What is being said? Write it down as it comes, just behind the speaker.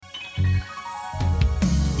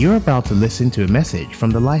You're about to listen to a message from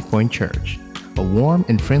the LifePoint Church, a warm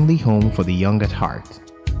and friendly home for the young at heart.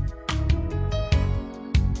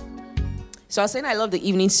 So I was saying I love the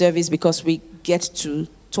evening service because we get to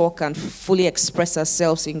talk and fully express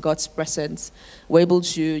ourselves in God's presence. We're able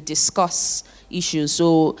to discuss issues.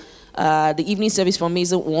 So the evening service for me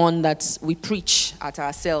isn't one that we preach at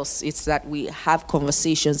ourselves. It's that we have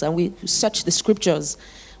conversations and we search the scriptures.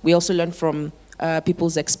 We also learn from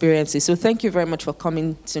people's experiences. So thank you very much for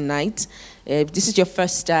coming tonight. If this is your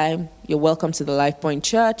first time, you're welcome to the LifePoint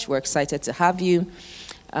Church. We're excited to have you.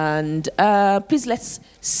 And please let's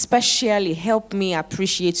specially help me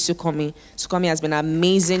appreciate Sukomi. Sukomi has been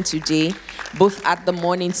amazing today, both at the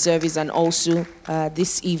morning service and also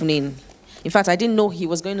this evening. In fact, I didn't know he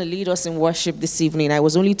was going to lead us in worship this evening. I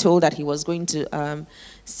was only told that he was going to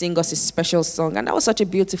sing us a special song. And that was such a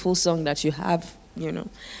beautiful song that you have,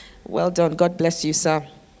 Well done. God bless you, sir.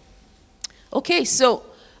 Okay, so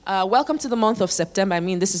welcome to the month of September. I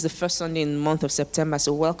mean, this is the first Sunday in the month of September,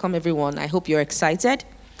 so welcome everyone. I hope you're excited.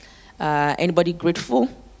 Anybody grateful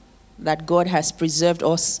that God has preserved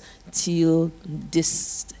us till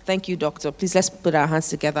this? Thank you, Doctor. Please let's put our hands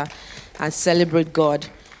together and celebrate God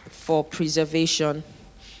for preservation.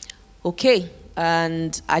 Okay,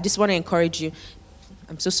 and I just want to encourage you.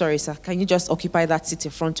 I'm so sorry, sir. Can you just occupy that seat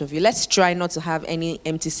in front of you? Let's try not to have any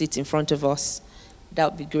empty seats in front of us. That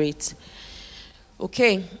would be great.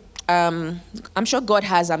 Okay. I'm sure God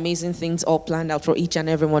has amazing things all planned out for each and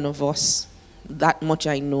every one of us. That much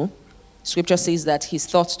I know. Scripture says that his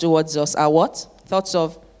thoughts towards us are what? Thoughts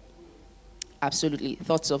of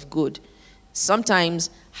good. Sometimes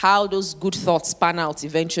how those good thoughts pan out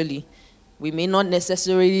eventually, we may not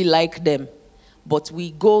necessarily like them. But we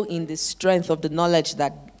go in the strength of the knowledge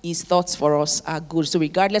that his thoughts for us are good. So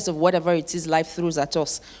regardless of whatever it is life throws at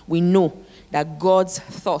us, we know that God's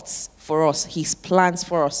thoughts for us, his plans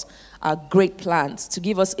for us, are great plans to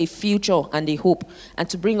give us a future and a hope and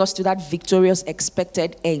to bring us to that victorious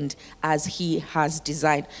expected end as he has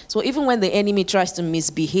designed. So even when the enemy tries to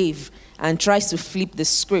misbehave and tries to flip the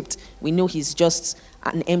script, we know he's just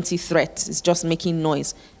an empty threat. It's just making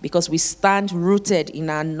noise because we stand rooted in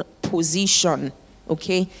our position,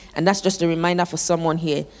 okay? And that's just a reminder for someone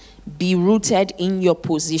here. Be rooted in your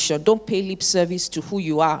position. Don't pay lip service to who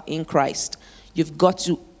you are in Christ. You've got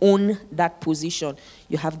to own that position.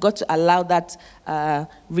 You have got to allow that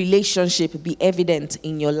relationship be evident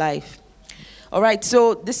in your life. All right,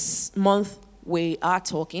 so this month we are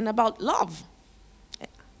talking about love.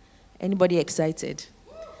 Anybody excited?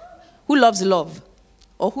 Who loves love?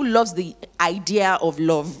 Or who loves the idea of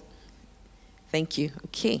love? Thank you.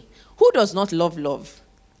 Okay. Who does not love love?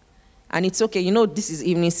 And it's okay. This is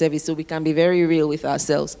evening service, so we can be very real with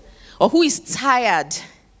ourselves. Or who is tired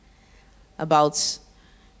about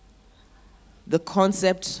the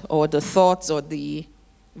concept or the thoughts or the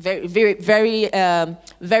very, very,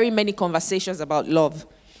 very many conversations about love?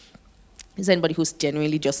 Is there anybody who's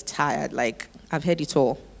genuinely just tired? Like, I've heard it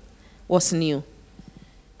all. What's new?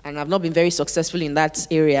 And I've not been very successful in that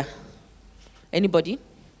area. Anybody?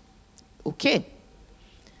 Okay.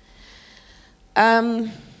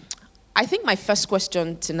 I think my first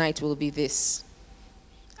question tonight will be this.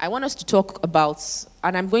 I want us to talk about,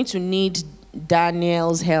 and I'm going to need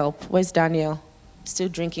Daniel's help. Where's Daniel? Still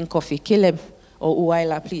drinking coffee. Caleb or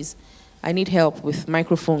Uwaila, please. I need help with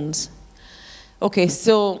microphones. Okay,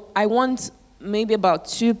 so I want maybe about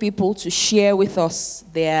 2 people to share with us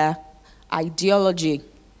their ideology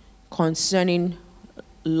concerning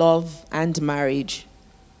love and marriage.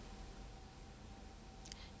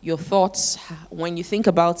 Your thoughts, when you think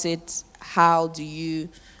about it, how do you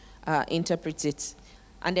interpret it?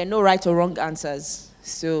 And there are no right or wrong answers,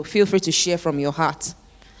 so feel free to share from your heart.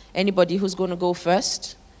 Anybody who's going to go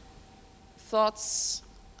first? Thoughts,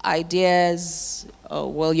 ideas,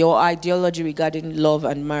 your ideology regarding love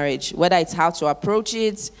and marriage, whether it's how to approach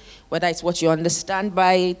it, whether it's what you understand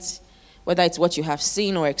by it, whether it's what you have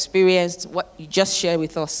seen or experienced, what you just share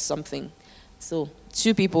with us something. So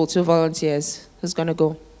 2 people, 2 volunteers. Who's going to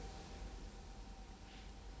go?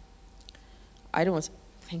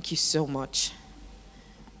 Thank you so much.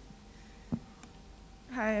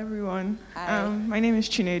 Hi, everyone. Hi. My name is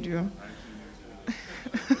Chinedu.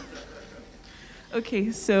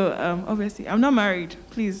 Okay, so obviously, I'm not married.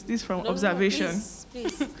 Please, this is from observation. No,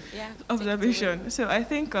 please. Yeah. Observation. So I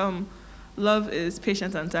think love is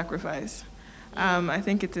patience and sacrifice. I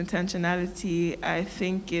think it's intentionality. I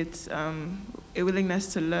think it's a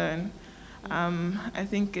willingness to learn. I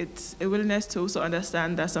think it's a willingness to also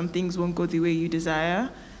understand that some things won't go the way you desire.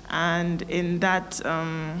 And in that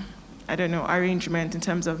I don't know, arrangement in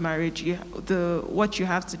terms of marriage. What you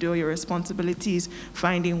have to do, your responsibilities,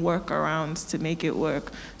 finding workarounds to make it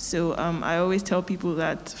work. So I always tell people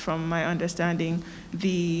that, from my understanding,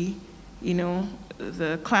 the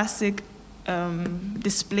classic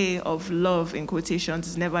display of love in quotations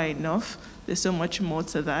is never enough. There's so much more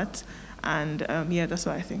to that, and that's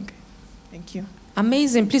what I think. Thank you.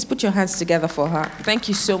 Amazing. Please put your hands together for her. Thank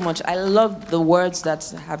you so much. I love the words that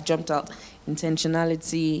have jumped out.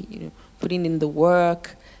 Intentionality, putting in the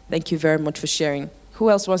work. Thank you very much for sharing. Who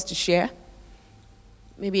else wants to share?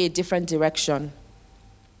 Maybe a different direction.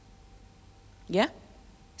 Yeah?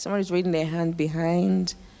 Somebody's raising their hand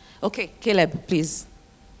behind. Okay, Caleb, please.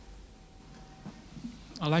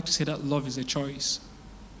 I like to say that love is a choice.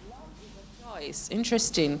 Love is a choice.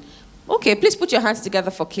 Interesting. Okay, please put your hands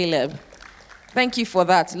together for Caleb. Thank you for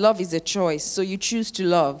that. Love is a choice. So you choose to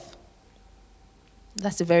love.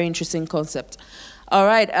 That's a very interesting concept. All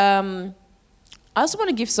right. I also want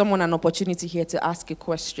to give someone an opportunity here to ask a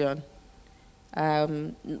question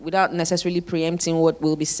without necessarily preempting what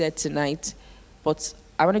will be said tonight. But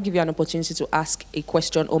I want to give you an opportunity to ask a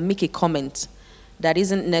question or make a comment that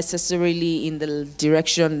isn't necessarily in the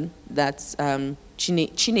direction that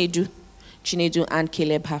Chinedu and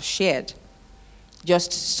Caleb have shared.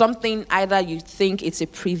 Just something either you think it's a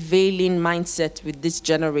prevailing mindset with this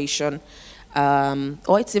generation,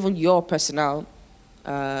 or it's even your personal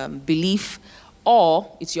belief,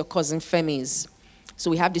 or it's your cousin Femi's.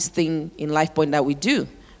 So we have this thing in LifePoint that we do.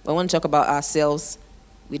 When we want to talk about ourselves,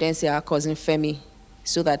 we then say our cousin Femi,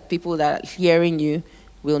 so that people that are hearing you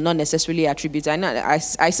will not necessarily attribute. I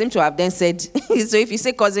seem to have then said, so if you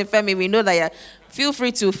say cousin Femi, we know that feel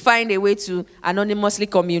free to find a way to anonymously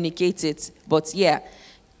communicate it. But yeah,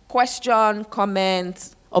 question,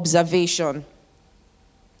 comment, observation.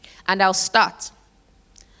 And I'll start.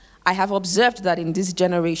 I have observed that in this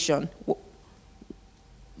generation,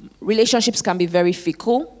 relationships can be very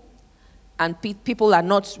fickle, and people are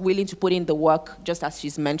not willing to put in the work, just as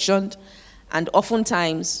she's mentioned. And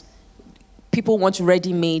oftentimes, people want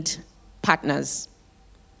ready-made partners.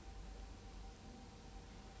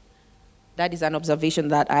 That is an observation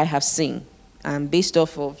that I have seen, based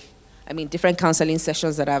off of, different counseling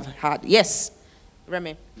sessions that I've had. Yes,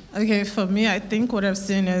 Remy. Okay, for me, I think what I've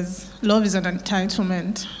seen is love is an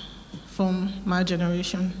entitlement from my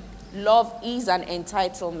generation. Love is an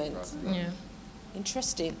entitlement. Yeah.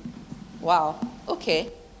 Interesting. Wow.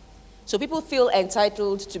 Okay. So people feel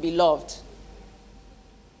entitled to be loved.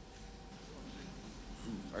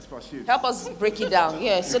 Help us break it down,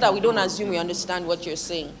 so that we don't assume we understand what you're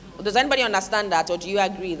saying. Does anybody understand that, or do you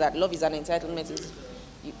agree that love is an entitlement?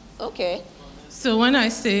 Okay. So when I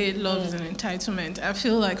say love is an entitlement, I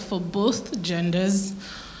feel like for both genders,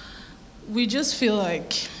 we just feel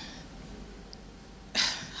like,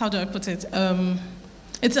 how do I put it?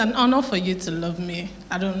 It's an honor for you to love me.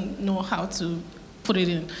 I don't know how to put it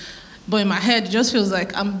in. But in my head, it just feels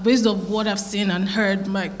like based on what I've seen and heard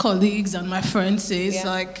my colleagues and my friends say, it's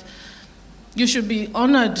like, you should be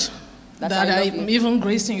honored that I'm even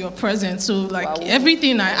gracing your presence. So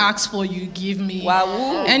everything I ask for, you give me.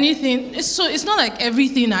 Wow. Anything. So it's not like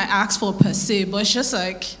everything I ask for per se, but it's just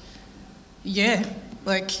like,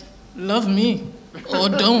 love me or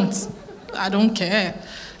don't. I don't care.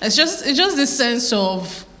 It's just this sense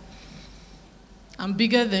of, I'm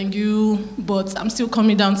bigger than you, but I'm still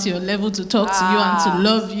coming down to your level to talk to you and to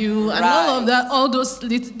love you. And all of that, all those,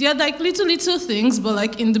 they're like little things,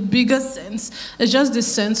 but in the bigger sense, it's just this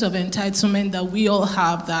sense of entitlement that we all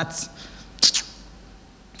have that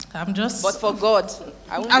I'm just... But for God.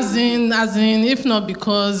 As in, if not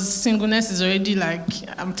because singleness is already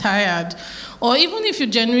I'm tired. Or even if you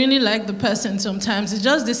genuinely like the person sometimes, it's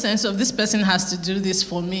just this sense of this person has to do this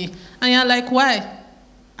for me. And you're like, why?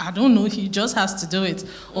 I don't know, he just has to do it.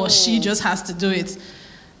 Or she just has to do it.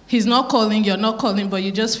 He's not calling, you're not calling, but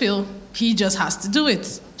you just feel he just has to do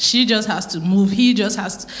it. She just has to move, he just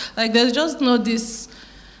has to... there's just no this...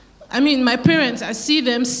 my parents, I see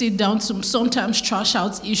them sit down to sometimes trash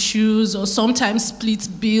out issues or sometimes split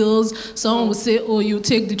bills. Someone will say, you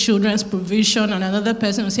take the children's provision, and another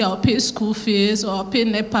person will say, I'll pay school fees or I'll pay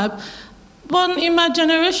NEPA. But in my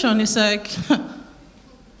generation, it's like,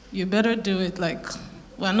 you better do it.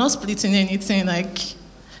 We're not splitting anything.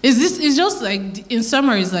 It's just in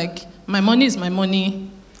summary, it's my money is my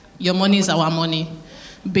money, your money is our money,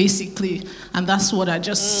 basically. And that's what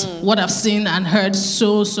what I've seen and heard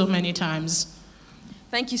so many times.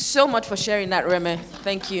 Thank you so much for sharing that, Reme.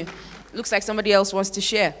 Thank you. Looks like somebody else wants to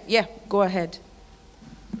share. Yeah, go ahead.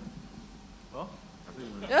 I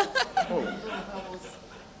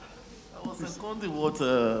was seconding what...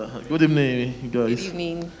 good evening, guys. Good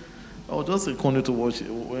evening. I was just seconding to what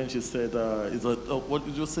when she said, what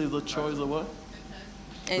did you say, the choice or what?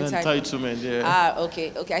 Entitlement, yeah.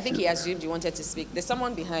 Okay. I think he assumed you wanted to speak. There's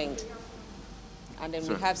someone behind. And then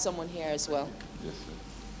we have someone here as well. Yes, sir.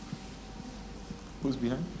 Who's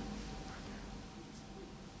behind?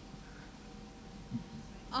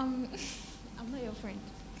 I'm not your friend.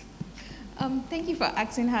 Thank you for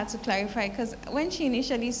asking her to clarify, because when she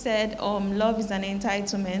initially said love is an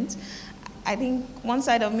entitlement, I think one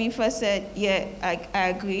side of me first said, yeah, I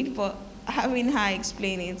agreed, but having her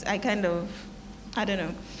explain it, I don't know.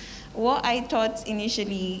 What I thought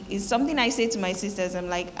initially is something I say to my sisters. I'm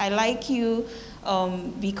like, I like you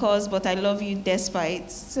because, but I love you despite.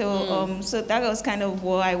 So that was kind of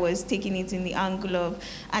what I was taking it in the angle of.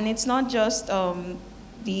 And it's not just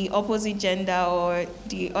the opposite gender or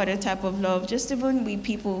the other type of love, just even with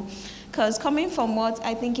people. Because coming from what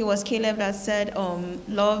I think it was Caleb that said,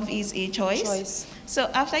 love is a choice. So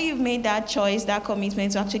after you've made that choice, that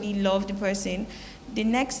commitment to actually love the person, the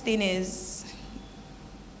next thing is,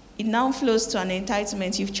 it now flows to an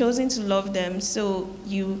entitlement. You've chosen to love them, so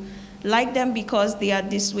you like them because they are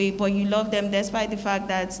this way, but you love them despite the fact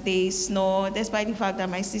that they snore, despite the fact that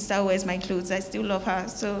my sister wears my clothes, I still love her.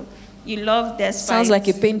 So you love despite. Sounds like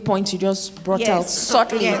a pain point you just brought out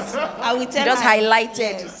subtly. Yes, I will tell just her. Highlighted.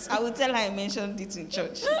 Yes, I will tell her I mentioned it in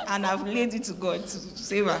church, and I've laid it to God to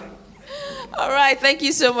save her. All right, thank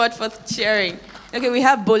you so much for sharing. Okay, we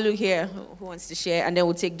have Bolu here who wants to share, and then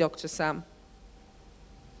we'll take Dr. Sam.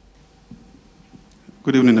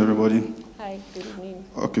 Good evening, everybody. Hi, good evening.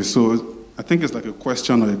 Okay, so I think it's like a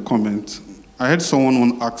question or a comment. I heard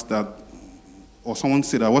someone ask that, or someone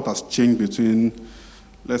say that what has changed between,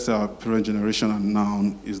 let's say, our parent generation and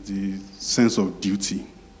now is the sense of duty.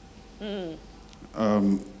 A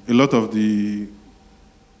lot of the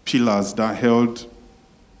pillars that held,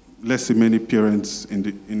 let's say, many parents in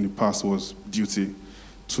the past was duty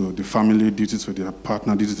to the family, duty to their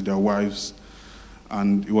partner, duty to their wives.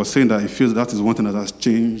 And he was saying that he feels that is one thing that has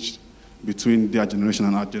changed between their generation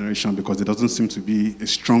and our generation, because there doesn't seem to be a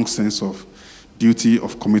strong sense of duty,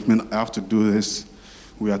 of commitment. I have to do this.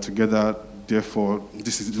 We are together. Therefore,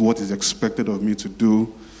 this is what is expected of me to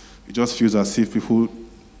do. It just feels as if people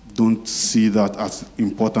don't see that as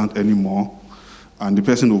important anymore. And the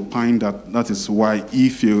person will find that is why he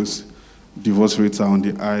feels divorce rates are on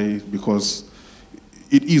the high, because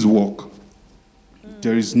it is work.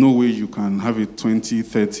 There is no way you can have a 20,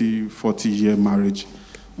 30, 40-year marriage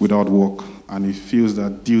without work. And he feels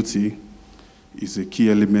that duty is a key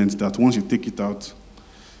element that once you take it out,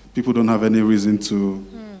 people don't have any reason to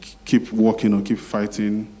keep working or keep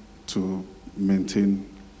fighting to maintain.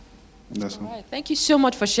 That's all. Right. Thank you so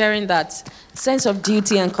much for sharing that sense of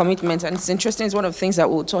duty and commitment. And it's interesting, it's one of the things that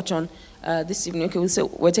we'll touch on this evening. Okay, so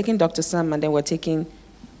we're taking Dr. Sam, and then we're taking...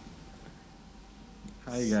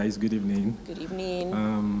 Hi guys, good evening. Good evening.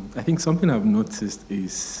 I think something I've noticed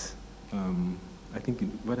is, I think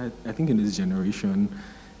in this generation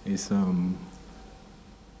is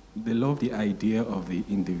they love the idea of the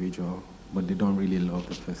individual, but they don't really love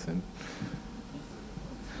the person.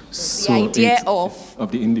 The idea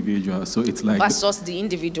of the individual. So it's like versus the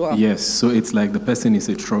individual. Yes. So it's like the person is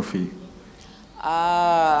a trophy.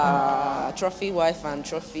 Trophy wife and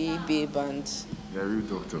trophy babe and. Yeah, real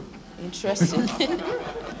doctor. Interesting.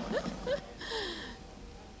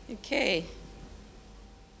 Okay.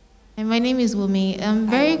 My name is Wumi.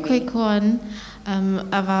 Very quick one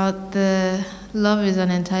about the love is an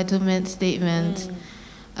entitlement statement.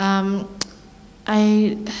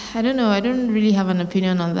 I don't know, I don't really have an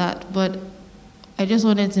opinion on that, but I just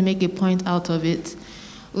wanted to make a point out of it,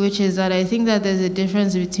 which is that I think that there's a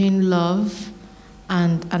difference between love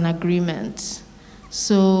and an agreement.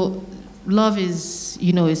 So love is,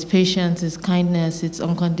 is patience, it's kindness, it's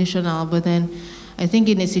unconditional, but then I think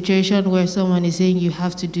in a situation where someone is saying you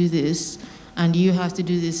have to do this and you have to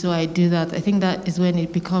do this, so I do that, I think that is when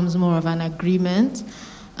it becomes more of an agreement.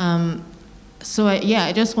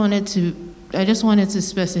 I just wanted to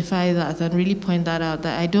specify that and really point that out,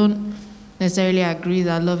 that I don't necessarily agree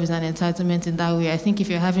that love is an entitlement in that way. I think if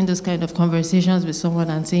you're having those kind of conversations with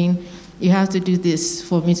someone and saying, you have to do this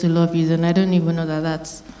for me to love you, then I don't even know that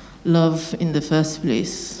that's love in the first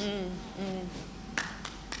place.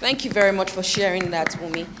 Thank you very much for sharing that,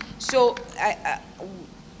 Wumi. So,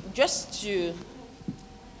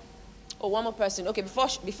 one more person. Okay,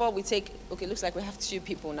 before we take, looks like we have two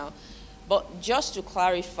people now. But just to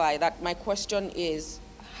clarify that my question is,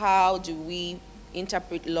 how do we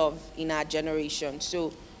interpret love in our generation?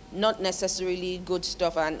 So not necessarily good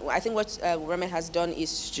stuff. And I think what Reme has done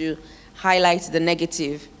is to highlight the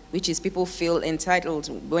negative which is people feel entitled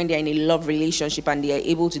when they're in a love relationship and they are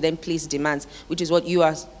able to then place demands, which is what you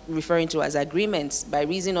are referring to as agreements, by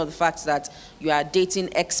reason of the fact that you are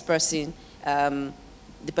dating X person,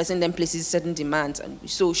 the person then places certain demands. And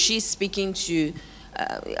so she's speaking to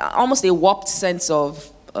almost a warped sense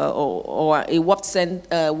of, or a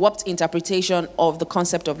warped interpretation of the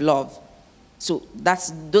concept of love. So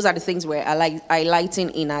those are the things we're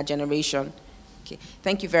highlighting in our generation. Okay,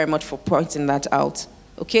 thank you very much for pointing that out.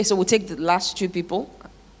 Okay, so we'll take the last two people.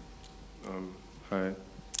 Hi.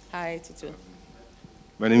 Hi, Tito.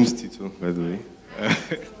 My name is Tito, by the way.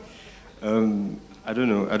 I don't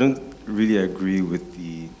know. I don't really agree with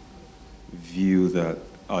the view that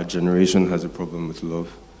our generation has a problem with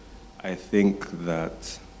love. I think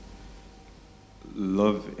that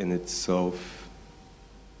love in itself,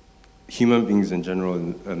 human beings in general,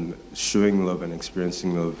 and showing love and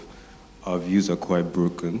experiencing love, our views are quite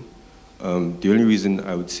broken. The only reason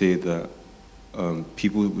I would say that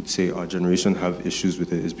people would say our generation have issues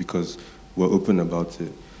with it is because we're open about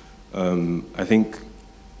it. I think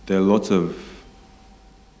there are lots of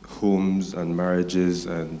homes and marriages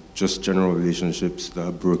and just general relationships that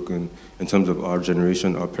are broken in terms of our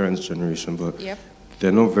generation, our parents' generation, but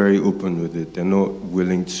they're not very open with it. They're not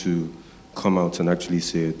willing to come out and actually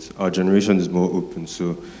say it. Our generation is more open,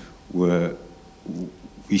 so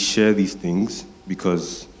we share these things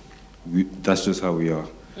because that's just how we are.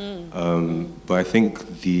 But I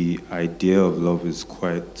think the idea of love is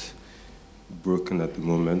quite broken at the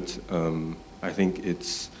moment. I think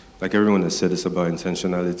it's, like everyone has said, it's about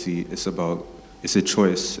intentionality. It's a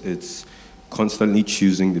choice. It's constantly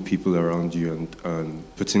choosing the people around you and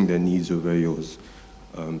putting their needs over yours.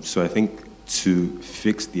 So I think to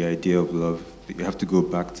fix the idea of love, you have to go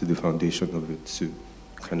back to the foundation of it to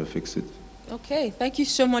kind of fix it. Okay, thank you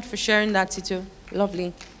so much for sharing that, Tito.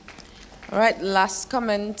 Lovely. All right, last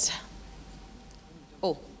comment.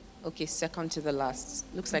 Oh, okay, second to the last.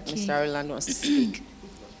 Looks like Mr. Ireland wants to speak.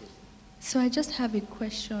 So I just have a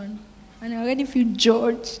question, and I already feel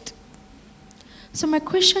judged. So my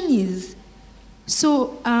question is,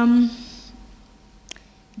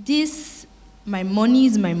 my money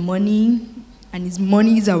is my money, and his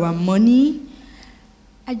money is our money.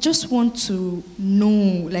 I just want to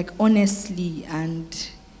know, like, honestly, and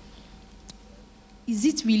is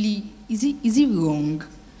it wrong?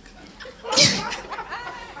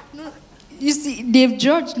 No, you see, they've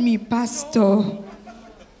judged me, Pastor.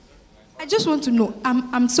 I just want to know.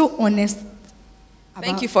 I'm so honest.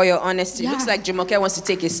 Thank you for your honesty. Looks like Jumoke wants to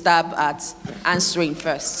take a stab at answering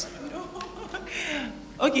first.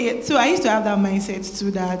 Okay, so I used to have that mindset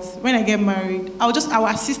too, that when I get married, I'll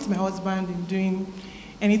assist my husband in doing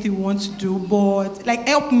anything we want to do, but like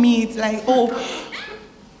help me. It's like,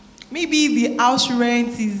 maybe the house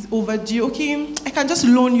rent is overdue. Okay, I can just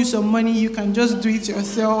loan you some money. You can just do it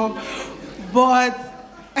yourself. But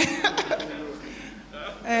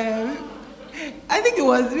I think it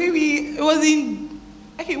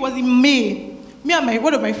was in May. Me and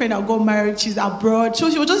one of my friends that got married, she's abroad. So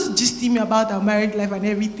she was just gisting me about her married life and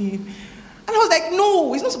everything. And I was like,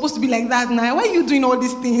 no, it's not supposed to be like that now. Why are you doing all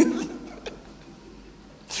these things?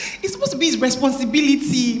 It's supposed to be his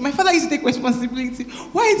responsibility. My father used to take responsibility.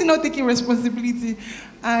 Why is he not taking responsibility?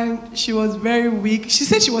 And she was very weak. She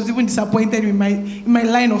said she was even disappointed in my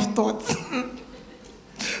line of thought.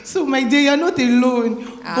 So, my dear, you're not alone.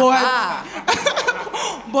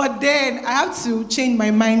 But then I have to change my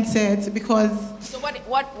mindset because... So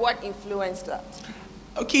what influenced that?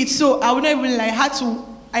 Okay, so I would not even lie.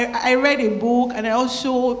 I read a book, and I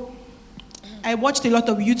watched a lot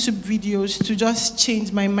of YouTube videos to just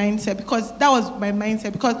change my mindset, because that was my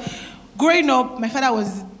mindset. Because growing up, my father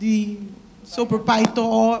was the sole proprietor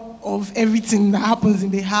of everything that happens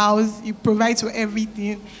in the house. He provides for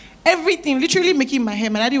everything. Everything, literally making my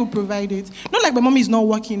hair. My daddy will provide it. Not like my mom is not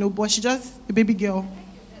working, but she's just a baby girl.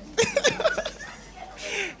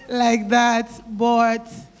 Like that. But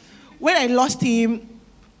when I lost him,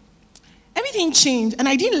 everything changed. And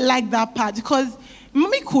I didn't like that part, because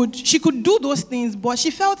mommy she could do those things, but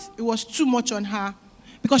she felt it was too much on her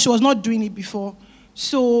because she was not doing it before.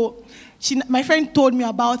 So my friend told me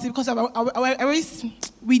about it, because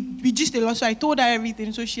we just a lot, so I told her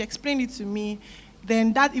everything. So she explained it to me.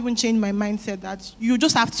 Then that even changed my mindset, that you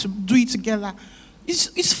just have to do it together.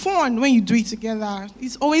 It's fun when you do it together.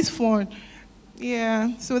 It's always fun.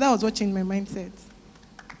 Yeah, so that was what changed my mindset.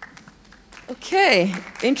 Okay,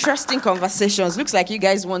 interesting conversations. Looks like you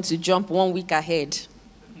guys want to jump 1 week ahead.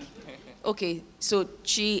 Okay, so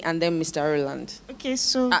Chi and then Mr. Ireland. Okay,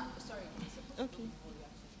 so... Sorry. Okay.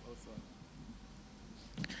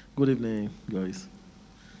 Good evening, guys.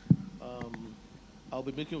 I'll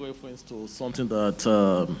be making reference to something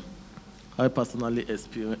that I personally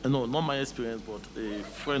experienced. No, not my experience, but a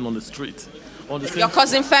friend on the street. Your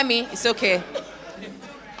cousin Femi, it's okay.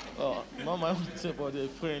 Not my own, but a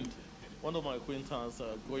friend. One of my acquaintances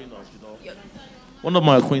growing up, One of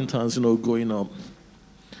my acquaintances, growing up.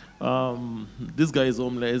 This guy is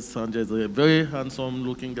homeless and is a very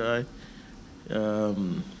handsome-looking guy.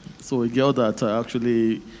 So a girl that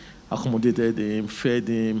actually accommodated him, fed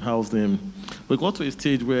him, housed him. We got to a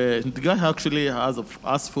stage where the guy actually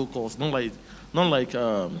has focus, not like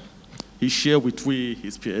he shared with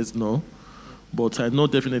his peers, no. But I know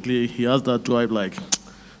definitely he has that drive, like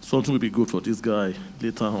something will be good for this guy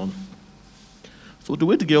later on. So the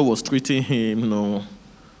way the girl was treating him,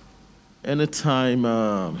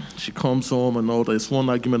 anytime she comes home and all, there's one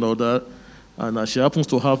argument or that, and she happens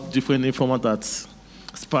to have different informants that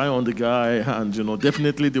spy on the guy, and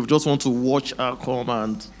definitely they just want to watch her come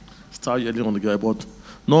and start yelling on the guy. But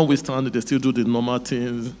notwithstanding, they still do the normal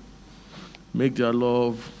things, make their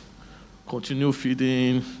love, continue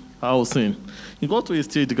feeding, housing. He got to a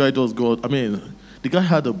stage, the guy the guy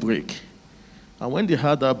had a break. And when they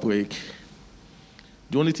had that break,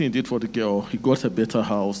 the only thing he did for the girl, he got a better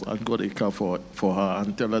house and got a car for her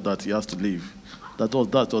and tell her that he has to leave. That was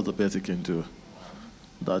the best he can do.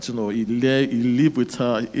 That, he lived with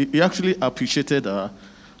her. He actually appreciated her,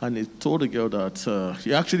 and he told the girl that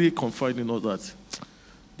he actually confided in her that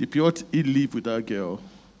the period he lived with that girl,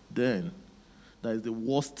 then that is the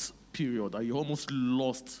worst period, that he almost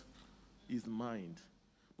lost his mind.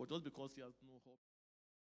 But just because he has no hope.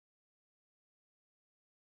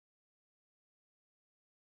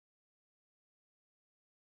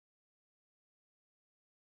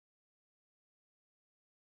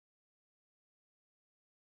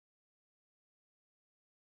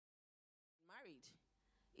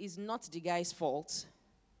 Is not the guy's fault.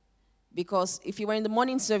 Because if you were in the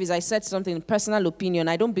morning service, I said something, personal opinion,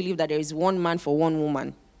 I don't believe that there is one man for one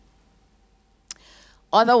woman.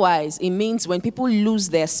 Otherwise, it means when people lose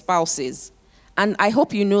their spouses, and I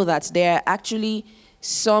hope you know that there are actually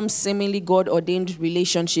some seemingly God-ordained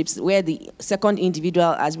relationships where the second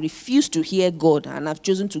individual has refused to hear God and have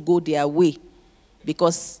chosen to go their way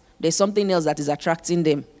because there's something else that is attracting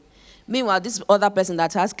them. Meanwhile, this other person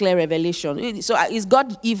that has clear revelation, so is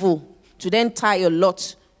God evil to then tie a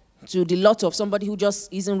lot to the lot of somebody who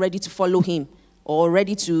just isn't ready to follow him or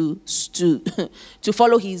ready to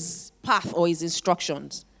follow his path or his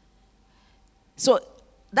instructions? So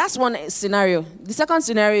that's one scenario. The second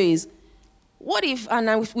scenario is, what if,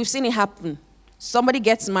 and we've seen it happen, somebody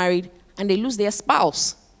gets married and they lose their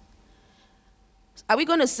spouse? Are we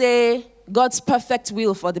going to say God's perfect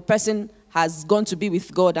will for the person has gone to be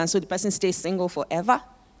with God, and so the person stays single forever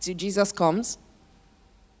till Jesus comes?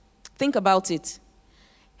 Think about it.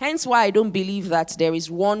 Hence why I don't believe that there is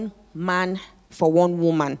one man for one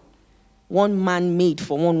woman, one man made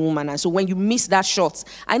for one woman. And so when you miss that shot,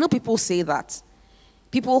 I know people say that.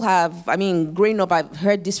 People have, growing up, I've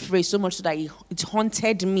heard this phrase so much so that it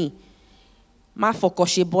haunted me. Ma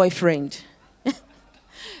fokoshe boyfriend.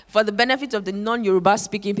 For the benefit of the non-Yoruba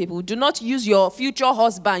speaking people, do not use your future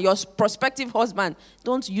husband, your prospective husband.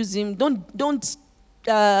 Don't use him. Don't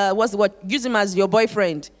use him as your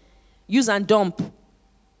boyfriend. Use and dump.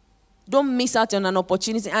 Don't miss out on an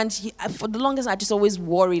opportunity. And for the longest, I just always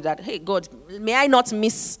worry that, hey, God, may I not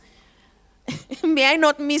miss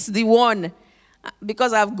the one?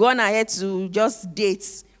 Because I've gone ahead to just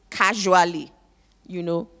date casually,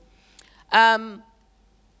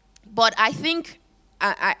 But I think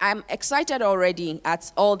I'm excited already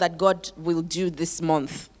at all that God will do this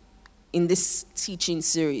month in this teaching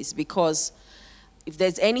series, because if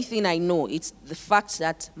there's anything I know, it's the fact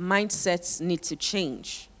that mindsets need to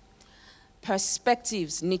change.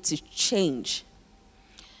 Perspectives need to change.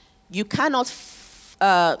 You cannot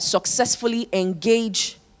successfully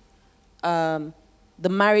engage the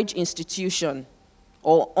marriage institution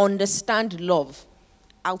or understand love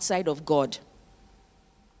outside of God.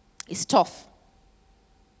 It's tough.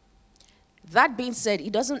 That being said,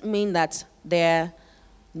 it doesn't mean that they're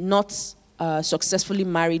not successfully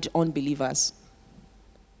married unbelievers.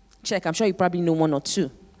 Check, I'm sure you probably know one or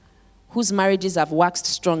two whose marriages have waxed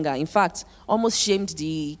stronger. In fact, almost shamed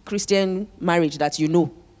the Christian marriage that you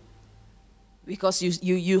know. Because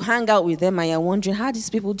you hang out with them and you're wondering how these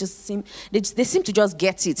people just seem, they seem to just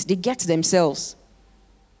get it. They get themselves.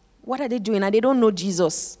 What are they doing? And they don't know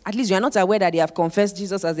Jesus. At least you are not aware that they have confessed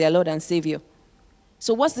Jesus as their Lord and Savior.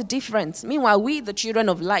 So what's the difference? Meanwhile, we, the children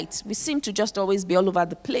of light, we seem to just always be all over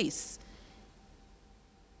the place.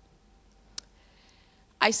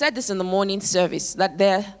 I said this in the morning service, that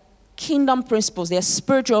there are kingdom principles, there are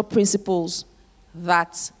spiritual principles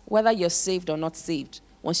that whether you're saved or not saved,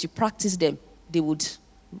 once you practice them, they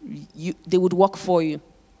would work for you.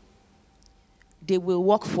 They will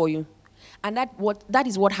work for you. And that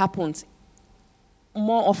is what happens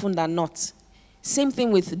more often than not. Same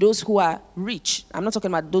thing with those who are rich. I'm not talking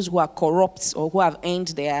about those who are corrupt or who have earned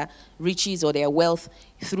their riches or their wealth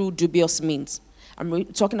through dubious means. I'm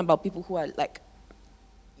talking about people who are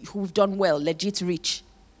who've done well, legit rich,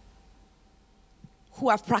 who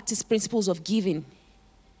have practiced principles of giving,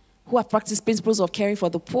 who have practiced principles of caring for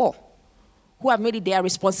the poor, who have made it their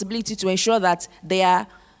responsibility to ensure that they are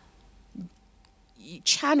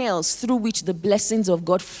channels through which the blessings of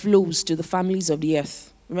God flows to the families of the earth.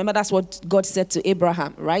 Remember, that's what God said to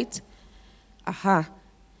Abraham, right?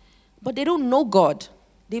 But they don't know God.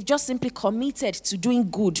 They've just simply committed to doing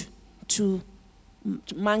good to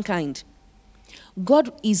mankind.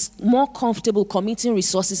 God is more comfortable committing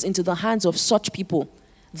resources into the hands of such people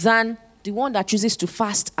than the one that chooses to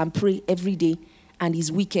fast and pray every day and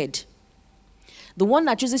is wicked. The one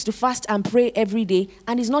that chooses to fast and pray every day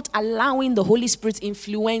and is not allowing the Holy Spirit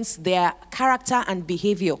influence their character and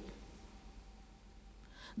behavior.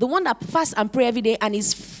 The one that fasts and pray every day and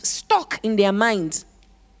is stuck in their mind,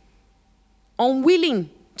 unwilling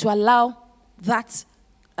to allow that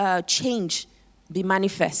change be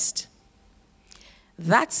manifest.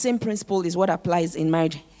 That same principle is what applies in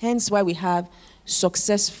marriage. Hence why we have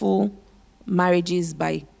successful marriages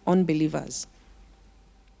by unbelievers.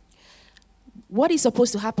 What is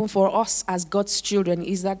supposed to happen for us as God's children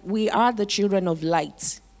is that we are the children of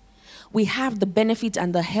light. We have the benefit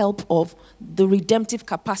and the help of the redemptive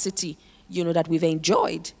capacity, that we've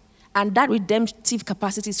enjoyed. And that redemptive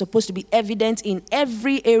capacity is supposed to be evident in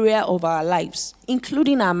every area of our lives,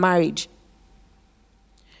 including our marriage.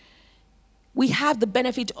 We have the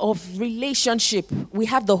benefit of relationship. We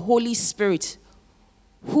have the Holy Spirit,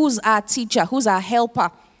 who's our teacher, who's our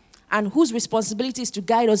helper, and whose responsibility is to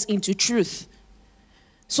guide us into truth.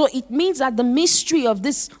 So it means that the mystery of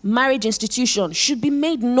this marriage institution should be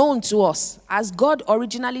made known to us as God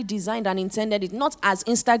originally designed and intended it, not as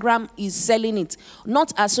Instagram is selling it,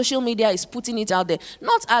 not as social media is putting it out there,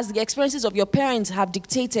 not as the experiences of your parents have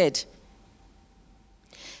dictated.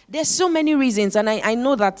 There's so many reasons, and I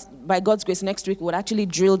know that by God's grace next week we'll actually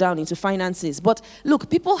drill down into finances. But look,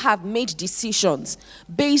 people have made decisions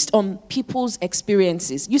based on people's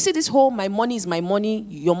experiences. You see this whole my money is my money,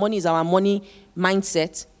 your money is our money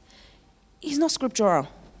mindset. It's not scriptural.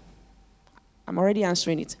 I'm already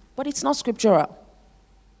answering it. But it's not scriptural.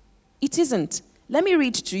 It isn't. Let me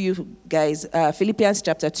read to you guys Philippians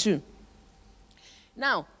chapter 2.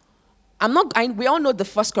 Now, we all know the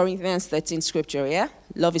 1 Corinthians 13 scripture, yeah?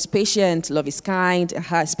 Love is patient, love is kind.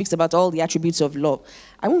 It speaks about all the attributes of love.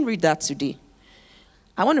 I won't read that today.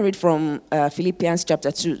 I want to read from Philippians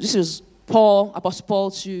chapter 2. This is Apostle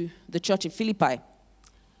Paul to the church in Philippi.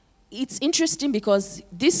 It's interesting because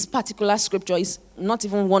this particular scripture is not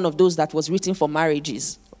even one of those that was written for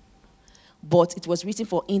marriages, but it was written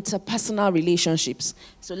for interpersonal relationships.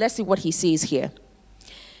 So let's see what he says here.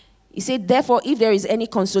 He said, therefore, if there is any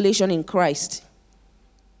consolation in Christ,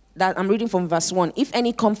 that I'm reading from verse 1, if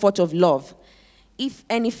any comfort of love, if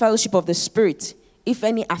any fellowship of the Spirit, if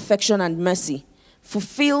any affection and mercy,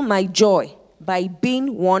 fulfill my joy by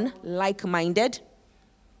being one, like-minded,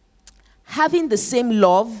 having the same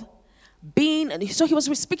love, so he was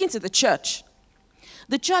speaking to the church.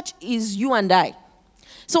 The church is you and I.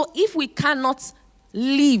 So if we cannot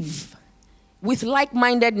live with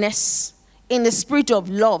like-mindedness in the spirit of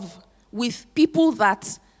love with people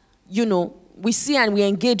that, we see and we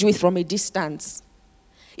engage with from a distance,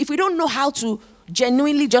 if we don't know how to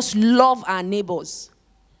genuinely just love our neighbors,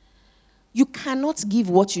 you cannot give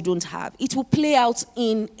what you don't have. It will play out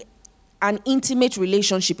in an intimate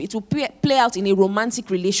relationship. It will play out in a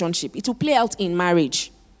romantic relationship. It will play out in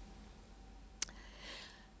marriage.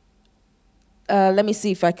 Let me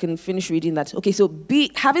see if I can finish reading that. Okay, so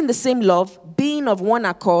having the same love, being of one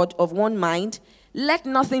accord, of one mind, let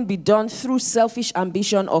nothing be done through selfish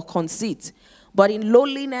ambition or conceit, but in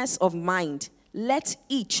lowliness of mind, let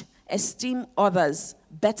each esteem others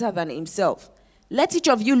better than himself. Let each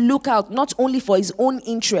of you look out not only for his own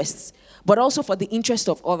interests, but also for the interest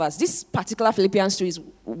of others. This particular Philippians 2 is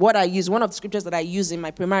what I use, one of the scriptures that I use in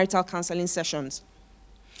my premarital counseling sessions.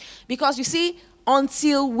 Because you see,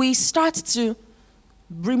 until we start to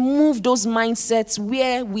remove those mindsets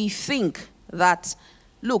where we think that,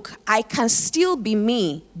 look, I can still be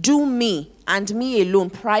me, do me, and me alone,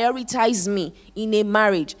 prioritize me in a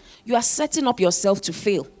marriage, you are setting up yourself to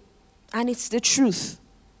fail. And it's the truth.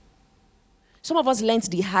 Some of us learned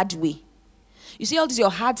the hard way. You see all this,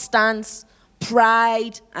 your hard stance,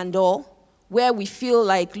 pride, and all. where we feel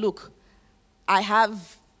like, look, I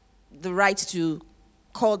have the right to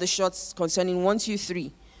call the shots concerning 1, 2,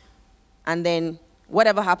 3. And then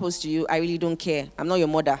whatever happens to you, I really don't care. I'm not your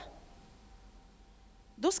mother.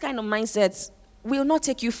 Those kind of mindsets will not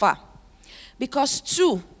take you far. Because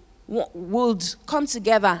two would come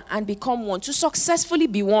together and become one. To successfully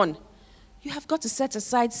be one, you have got to set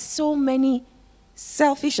aside so many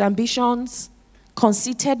selfish ambitions,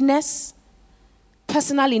 conceitedness,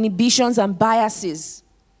 personal inhibitions and biases.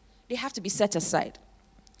 They have to be set aside.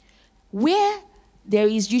 Where there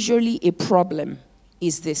is usually a problem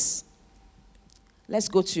is this. Let's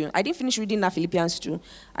go to, I didn't finish reading that Philippians 2.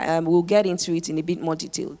 We'll get into it in a bit more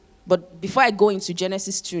detail. But before I go into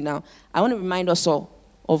Genesis 2 now, I want to remind us all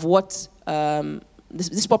of what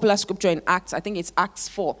this popular scripture in Acts, I think it's Acts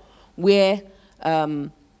 4, where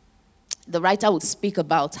the writer would speak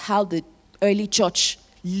about how the early church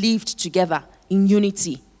lived together in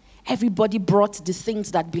unity. Everybody brought the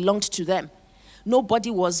things that belonged to them. Nobody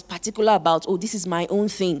was particular about, oh, this is my own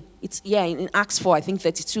thing. It's, in Acts 4, I think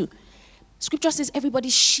 32. Scripture says everybody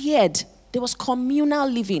shared. There was communal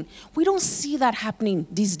living. We don't see that happening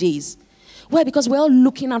these days. Well, because we're all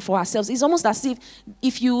looking out for ourselves. It's almost as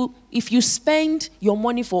if you spend your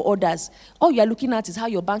money for others, all you're looking at is how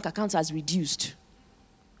your bank account has reduced.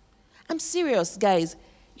 I'm serious, guys.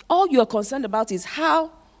 All you're concerned about is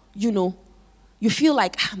how, you feel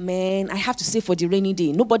like, man, I have to save for the rainy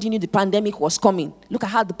day. Nobody knew the pandemic was coming. Look at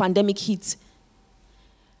how the pandemic hit.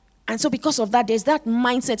 And so because of that, there's that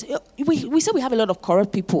mindset. We say we have a lot of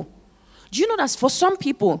corrupt people. Do you know that for some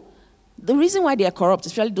people, the reason why they are corrupt,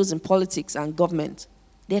 especially those in politics and government,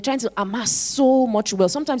 they're trying to amass so much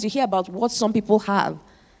wealth. Sometimes you hear about what some people have,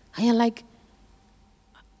 and you're like,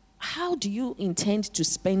 how do you intend to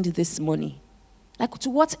spend this money? Like, to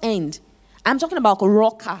what end? I'm talking about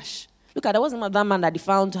raw cash. Look at, there was that man that they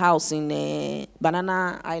found house in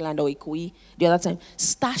Banana Island or Ikoyi the other time,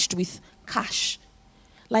 stashed with cash.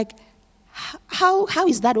 Like, how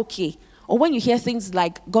is that okay? Or when you hear things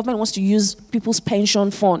like government wants to use people's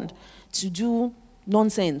pension fund to do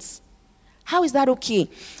nonsense, how is that okay?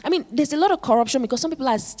 I mean, there's a lot of corruption because some people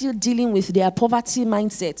are still dealing with their poverty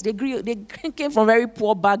mindset. They came from very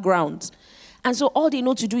poor backgrounds. And so all they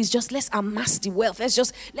know to do is just, let's amass the wealth. Let's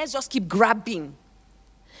just keep grabbing.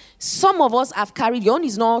 Some of us have carried, your own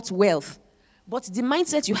is not wealth, but the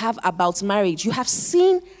mindset you have about marriage. You have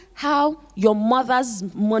seen how your mother's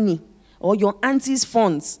money or your auntie's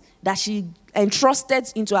funds that she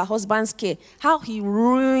entrusted into her husband's care, how he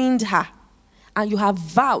ruined her. And you have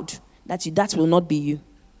vowed that will not be you.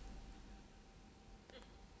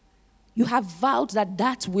 You have vowed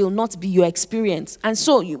that will not be your experience. And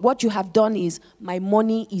so what you have done is, my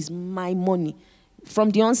money is my money.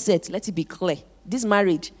 From the onset, let it be clear. This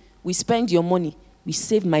marriage, we spend your money, we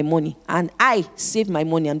save my money. And I save my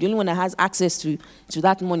money. I'm the only one that has access to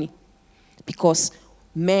that money. Because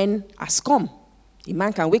men are scum. A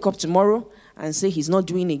man can wake up tomorrow and say he's not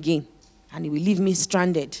doing again. And he will leave me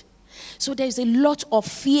stranded. So there's a lot of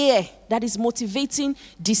fear that is motivating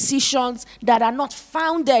decisions that are not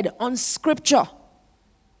founded on scripture.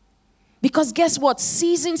 Because guess what?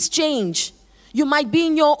 Seasons change. You might be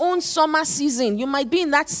in your own summer season. You might be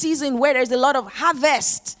in that season where there's a lot of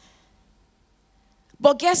harvest.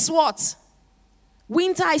 But guess what?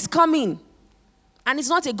 Winter is coming. And it's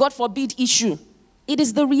not a God forbid issue. It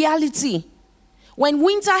is the reality. When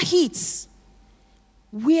winter hits,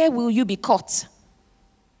 where will you be caught?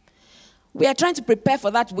 We are trying to prepare for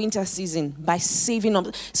that winter season by saving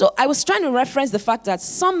up. So I was trying to reference the fact that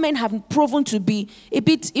some men have proven to be a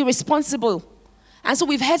bit irresponsible. And so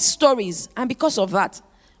we've heard stories. And because of that,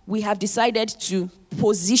 we have decided to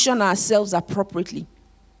position ourselves appropriately.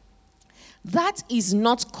 That is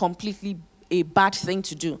not completely a bad thing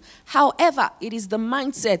to do. However, it is the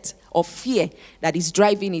mindset of fear that is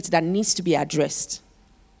driving it that needs to be addressed.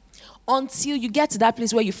 Until you get to that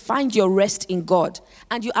place where you find your rest in God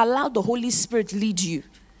and you allow the Holy Spirit lead you.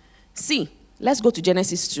 See, let's go to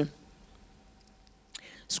Genesis 2.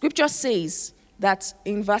 Scripture says that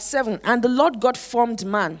in verse 7, and the Lord God formed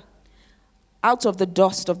man out of the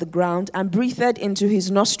dust of the ground and breathed into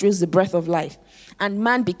his nostrils the breath of life. And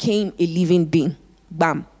man became a living being.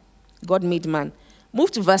 Bam. God made man.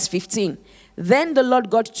 Move to verse 15. Then the Lord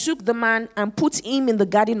God took the man and put him in the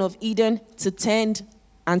Garden of Eden to tend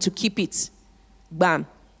and to keep it. Bam.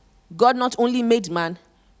 God not only made man,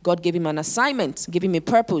 God gave him an assignment, gave him a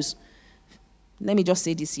purpose. Let me just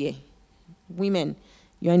say this here. Women,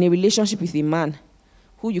 you're in a relationship with a man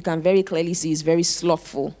who you can very clearly see is very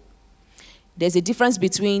slothful. There's a difference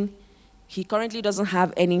between he currently doesn't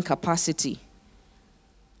have any capacity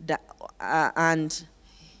and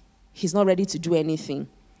he's not ready to do anything.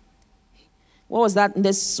 What was that?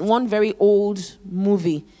 There's one very old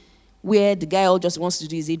movie where the guy all just wants to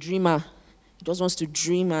do is a dreamer. He just wants to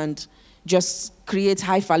dream and just create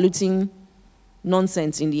highfalutin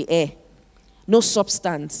nonsense in the air. No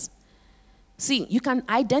substance. See, you can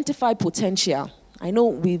identify potential. I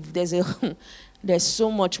know there's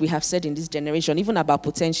so much we have said in this generation, even about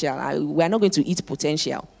potential. We are not going to eat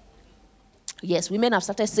potential. Yes, women have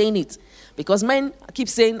started saying it because men keep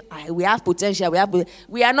saying, we have potential,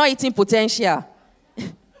 we are not eating potential.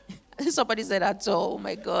 Somebody said that, oh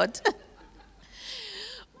my God.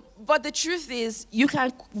 But the truth is, you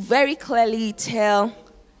can very clearly tell,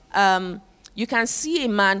 you can see a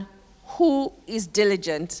man who is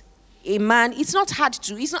diligent. A man, it's not hard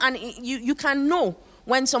to, and you can know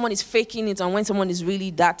when someone is faking it and when someone is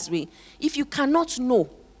really that way. If you cannot know,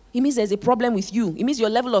 it means there's a problem with you. It means your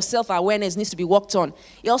level of self-awareness needs to be worked on.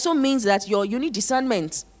 It also means that you need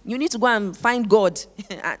discernment. You need to go and find God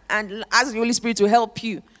and ask the Holy Spirit to help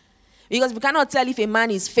you. Because we cannot tell if a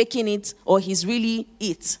man is faking it or he's really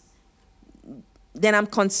it. Then I'm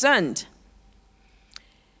concerned.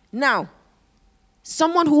 Now,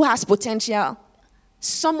 someone who has potential,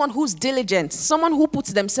 someone who's diligent, someone who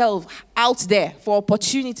puts themselves out there for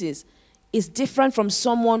opportunities is different from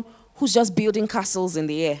someone who's just building castles in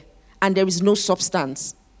the air and there is no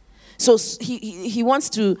substance. So he wants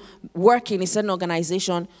to work in a certain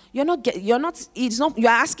organization. You're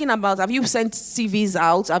asking about, have you sent CVs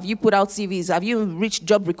out? Have you put out CVs? Have you reached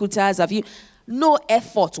job recruiters? Have you, no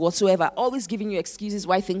effort whatsoever. Always giving you excuses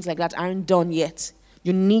why things like that aren't done yet.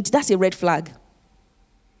 That's a red flag.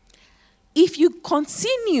 If you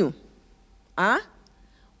continue, what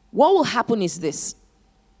will happen is this.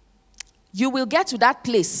 You will get to that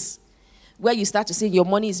place where you start to say your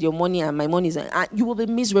money is your money and my money is, and you will be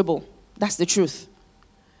miserable. That's the truth.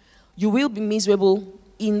 You will be miserable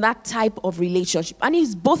in that type of relationship. And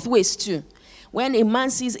it's both ways too. When a man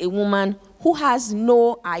sees a woman who has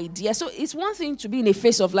no idea. So it's one thing to be in a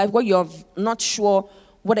phase of life where you're not sure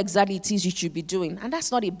what exactly it is you should be doing. And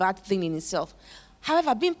that's not a bad thing in itself.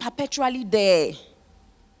 However, being perpetually there,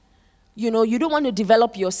 you don't want to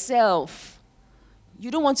develop yourself. You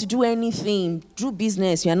don't want to do anything. Do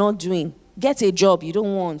business you're not doing. Get a job you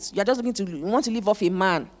don't want. You're just you want to live off a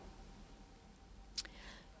man.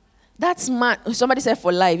 That's man. Somebody said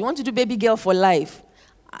for life. You want to do baby girl for life.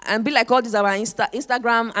 And be like all these our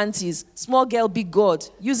Instagram aunties. Small girl, big God.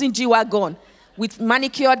 Using G-Wagon with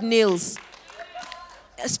manicured nails.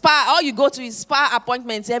 Spa, all you go to is spa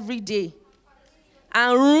appointments every day.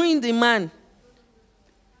 And ruin the man.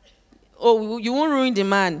 Oh, you won't ruin the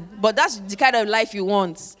man. But that's the kind of life you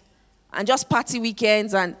want. And just party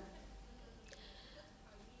weekends and...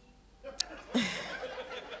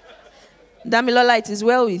 Damilola, it is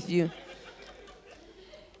well with you.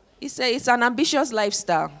 It's an ambitious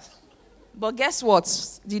lifestyle. But guess what?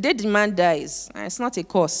 The day the man dies, it's not a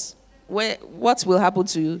curse. What will happen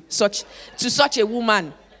to such a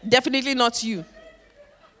woman? Definitely not you.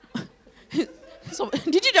 So,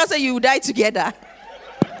 did you just say you die together?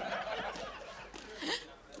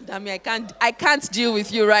 Damn me, I can't deal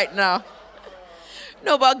with you right now.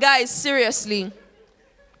 No, but guys, seriously.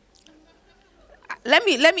 Let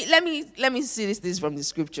me see this from the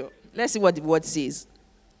scripture. Let's see what the word says.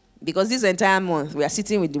 Because this entire month, we are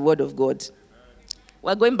sitting with the word of God.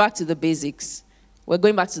 We're going back to the basics. We're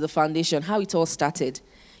going back to the foundation, how it all started.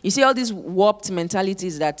 You see all these warped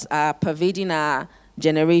mentalities that are pervading our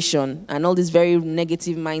generation and all these very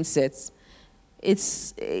negative mindsets.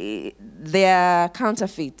 They're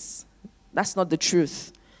counterfeits. That's not the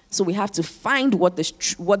truth. So we have to find what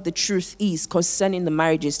the truth is concerning the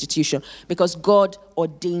marriage institution, because God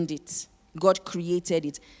ordained it. God created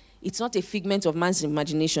it. It's not a figment of man's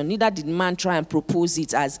imagination. Neither did man try and propose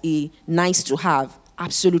it as a nice to have.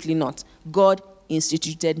 Absolutely not. God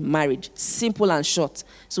instituted marriage. Simple and short.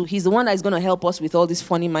 So he's the one that is going to help us with all these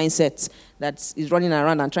funny mindsets that is running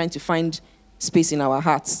around and trying to find space in our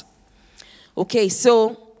hearts. Okay,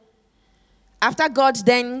 so after God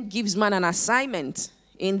then gives man an assignment,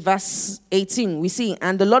 in verse 18, we see,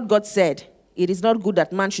 and the Lord God said, it is not good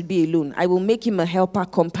that man should be alone. I will make him a helper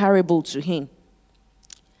comparable to him.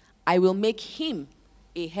 I will make him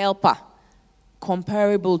a helper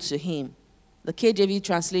comparable to him. The KJV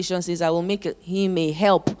translation says, I will make him a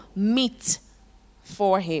help meet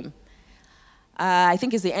for him. I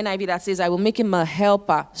think it's the NIV that says, I will make him a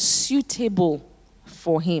helper suitable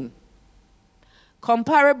for him.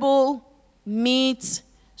 Comparable, meet,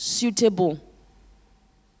 suitable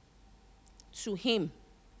to him.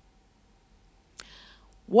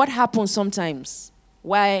 What happens sometimes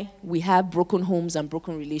why we have broken homes and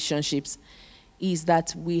broken relationships is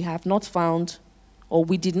that we have not found, or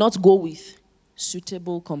we did not go with,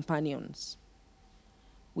 suitable companions.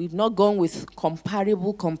 We've not gone with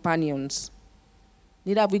comparable companions.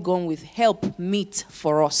 Neither have we gone with help meet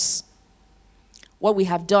for us. What we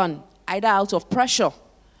have done, either out of pressure,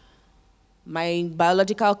 my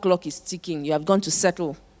biological clock is ticking, you have gone to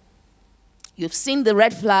settle. You've seen the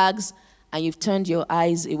red flags, and you've turned your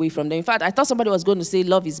eyes away from them. In fact, I thought somebody was going to say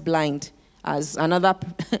love is blind as another.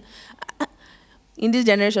 In this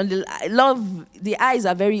generation, the eyes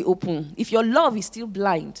are very open. If your love is still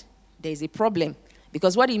blind, there is a problem.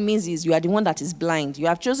 Because what it means is you are the one that is blind. You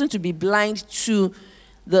have chosen to be blind to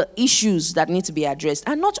the issues that need to be addressed.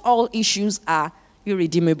 And not all issues are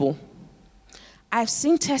irredeemable. I've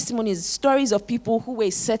seen testimonies, stories of people who were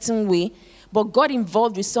a certain way, but got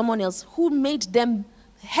involved with someone else who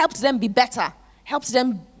helped them be better, helped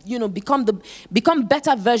them, become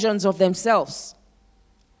better versions of themselves.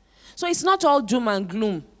 So it's not all doom and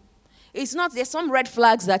gloom. There's some red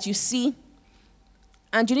flags that you see,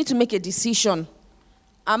 and you need to make a decision.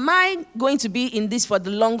 Am I going to be in this for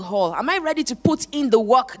the long haul? Am I ready to put in the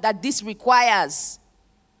work that this requires?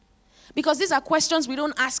 Because these are questions we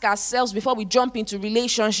don't ask ourselves before we jump into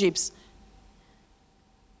relationships.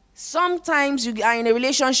 Sometimes you are in a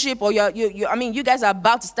relationship, or you guys are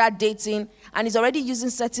about to start dating, and he's already using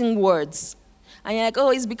certain words. And you're like, oh,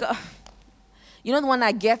 it's because... You know the one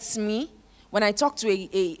that gets me? When I talk to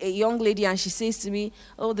a young lady and she says to me,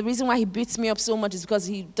 oh, the reason why he beats me up so much is because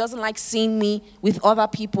he doesn't like seeing me with other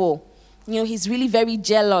people. He's really very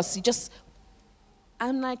jealous.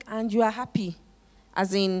 I'm like, and you are happy.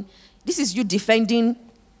 As in, this is you defending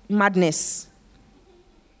madness.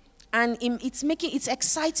 And it's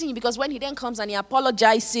exciting, because when he then comes and he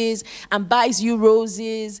apologizes and buys you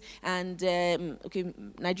roses, and,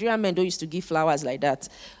 Nigerian men don't used to give flowers like that,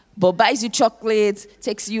 but buys you chocolate,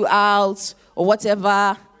 takes you out, or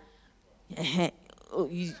whatever.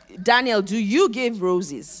 Daniel, do you give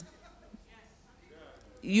roses?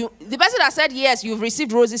 The person that said yes, you've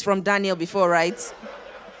received roses from Daniel before, right?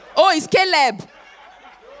 Oh, it's Caleb.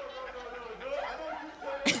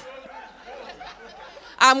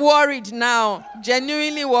 I'm worried now,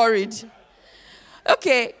 genuinely worried.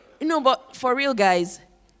 Okay, but for real, guys,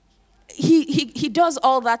 he does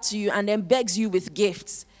all that to you and then begs you with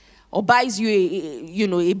gifts, or buys you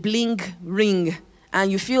a bling ring,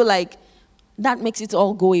 and you feel like that makes it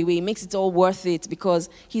all go away, makes it all worth it, because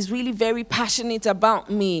he's really very passionate about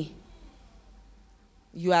me.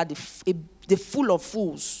 You are the fool of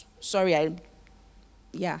fools. Sorry,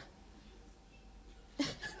 yeah.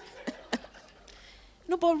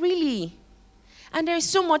 No, but really. And there is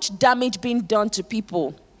so much damage being done to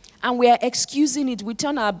people, and we are excusing it. We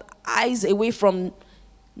turn our eyes away from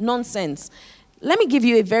nonsense. Let me give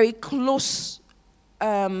you a very close,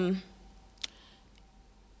 not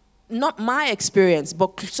my experience,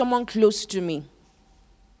 but someone close to me.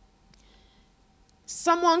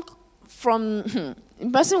 Someone a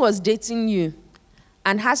person was dating you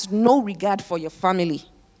and has no regard for your family.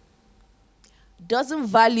 Doesn't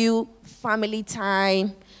value family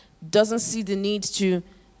time, doesn't see the need to,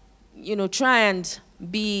 try and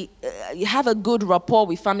have a good rapport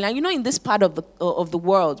with family. And in this part of the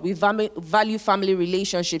world, we value family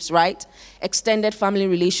relationships, right? Extended family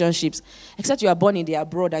relationships. Except you are born in the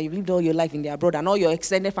abroad and you've lived all your life in the abroad, and all your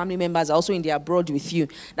extended family members are also in the abroad with you.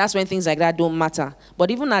 That's when things like that don't matter. But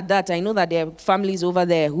even at that, I know that there are families over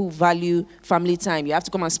there who value family time. You have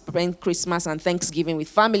to come and spend Christmas and Thanksgiving with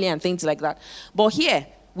family and things like that. But here,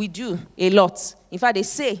 we do a lot. In fact, they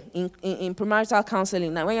say in premarital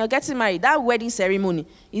counseling, now when you're getting married, that wedding ceremony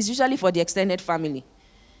is usually for the extended family.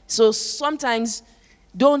 So sometimes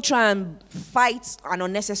don't try and fight an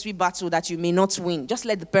unnecessary battle that you may not win. Just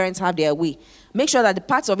let the parents have their way. Make sure that the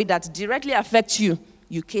parts of it that directly affect you,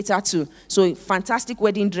 you cater to. So fantastic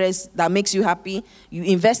wedding dress that makes you happy. You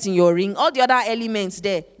invest in your ring. All the other elements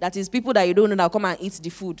there, that is people that you don't know that will come and eat the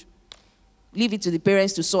food. Leave it to the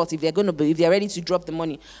parents to sort if they're ready to drop the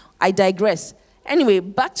money. I digress. Anyway,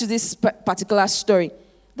 back to this particular story.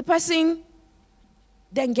 The person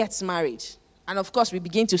then gets married. And of course, we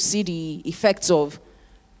begin to see the effects of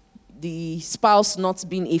the spouse not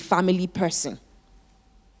being a family person.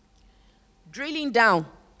 Drilling down,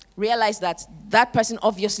 realize that that person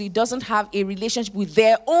obviously doesn't have a relationship with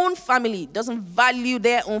their own family, doesn't value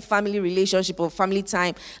their own family relationship or family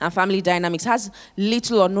time and family dynamics, has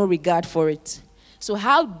little or no regard for it. So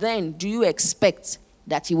how then do you expect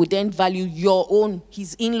that he would then value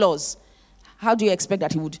his in-laws? How do you expect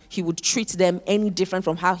that he would treat them any different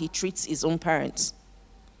from how he treats his own parents?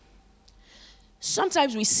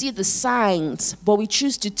 Sometimes we see the signs, but we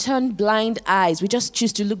choose to turn blind eyes. We just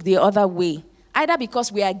choose to look the other way Either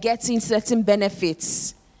because we are getting certain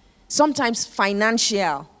benefits, sometimes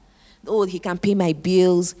financial. Oh, he can pay my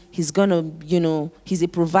bills. He's he's a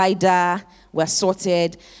provider. We're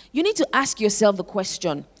sorted. You need to ask yourself the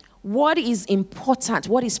question, what is important?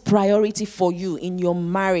 What is priority for you in your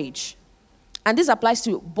marriage? And this applies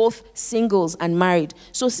to both singles and married.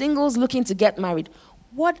 So singles looking to get married,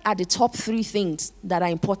 what are the top 3 things that are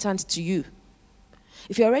important to you?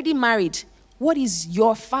 If you're already married, what is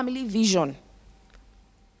your family vision?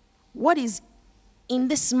 What is in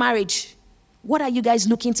this marriage? What are you guys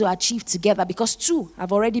looking to achieve together? Because 2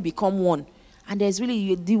 have already become 1. And there's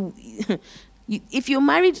really, if you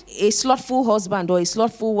married a slothful husband or a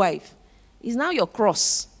slothful wife, it's now your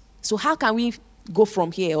cross. So how can we go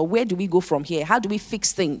from here? Or where do we go from here? How do we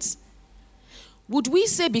fix things? Would we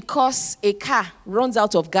say because a car runs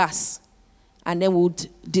out of gas and then would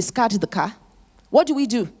discard the car? What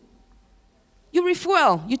do? You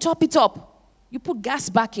refuel, you top it up, you put gas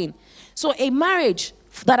back in. So a marriage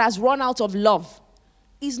that has run out of love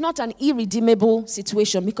is not an irredeemable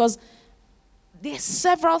situation, because there's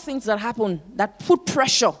several things that happen that put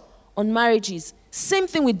pressure on marriages. Same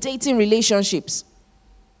thing with dating relationships.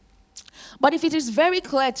 But if it is very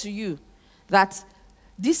clear to you that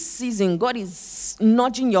this season God is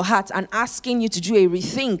nudging your heart and asking you to do a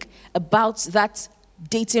rethink about that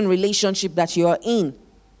dating relationship that you're in,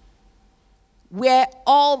 where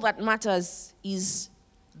all that matters is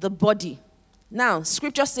the body. Now,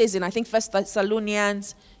 scripture says in, I think, 1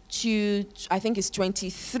 Thessalonians 2, I think it's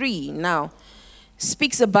 23 now,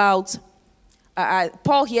 speaks about,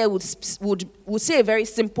 Paul here would say a very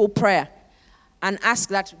simple prayer and ask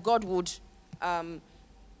that God would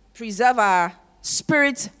preserve our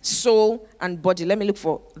spirit, soul, and body. Let me look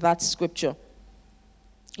for that scripture.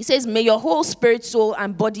 He says, may your whole spirit, soul,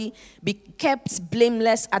 and body be kept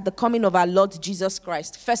blameless at the coming of our Lord Jesus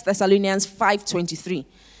Christ. 1 Thessalonians 5:23.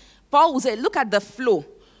 Paul will say, look at the flow.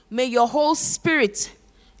 May your whole spirit,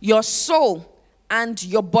 your soul, and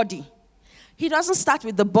your body. He doesn't start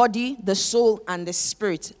with the body, the soul, and the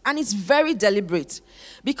spirit. And it's very deliberate,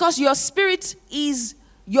 because your spirit is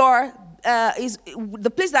is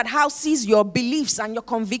the place that houses your beliefs and your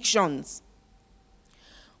convictions.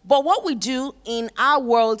 But what we do in our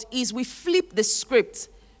world is we flip the script.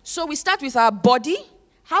 So we start with our body.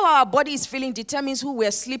 How our body is feeling determines who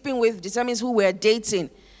we're sleeping with, determines who we're dating.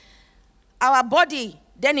 Our body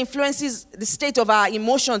then influences the state of our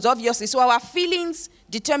emotions, obviously. So our feelings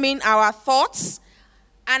determine our thoughts,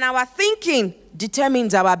 and our thinking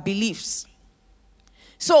determines our beliefs.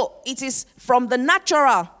 So it is from the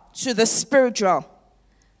natural to the spiritual.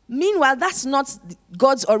 Meanwhile, that's not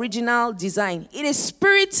God's original design. It is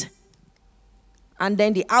spirit, and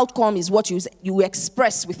then the outcome is what you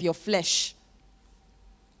express with your flesh.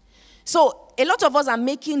 So a lot of us are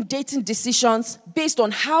making dating decisions based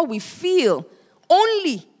on how we feel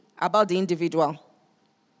only about the individual.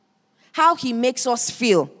 How he makes us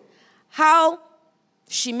feel. How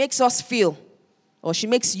she makes us feel. Or she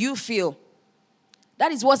makes you feel.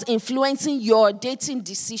 That is what's influencing your dating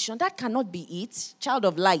decision. That cannot be it. Child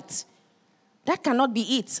of light. That cannot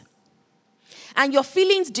be it. And your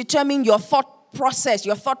feelings determine your thought process,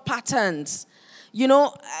 your thought patterns. You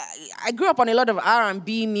know, I grew up on a lot of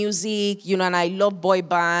R&B music, and I love boy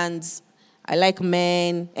bands. I like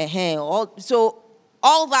men. So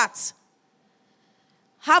all that.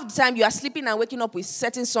 Half the time you are sleeping and waking up with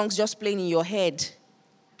certain songs just playing in your head.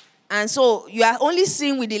 And so you are only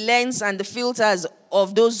seeing with the lens and the filters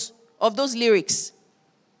of those lyrics.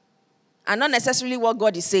 And not necessarily what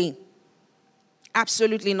God is saying.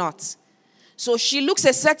 Absolutely not. So she looks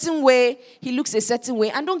a certain way, he looks a certain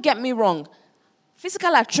way. And don't get me wrong,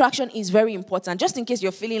 physical attraction is very important. Just in case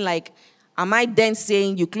you're feeling like, am I then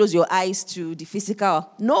saying you close your eyes to the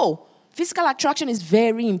physical? No. Physical attraction is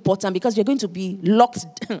very important, because you're going to be locked.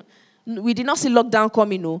 We did not see lockdown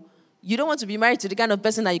coming, no. You don't want to be married to the kind of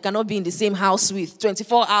person that you cannot be in the same house with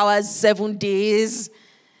 24 hours, 7 days.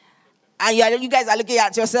 And you guys are looking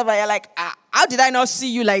at yourself and you're like, how did I not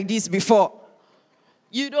see you like this before?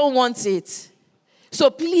 You don't want it. So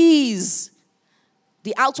please,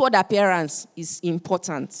 the outward appearance is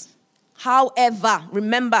important. However,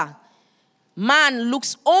 remember, man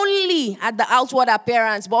looks only at the outward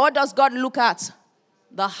appearance. But what does God look at?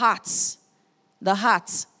 The heart. The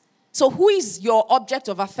heart. So who is your object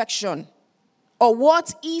of affection? Or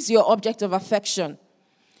what is your object of affection?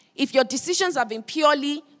 If your decisions have been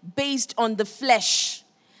purely based on the flesh,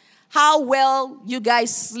 how well you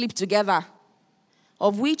guys sleep together.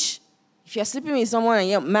 Of which, if you're sleeping with someone and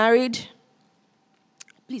you're married,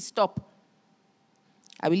 please stop.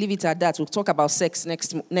 I will leave it at that. We'll talk about sex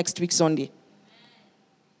next week Sunday.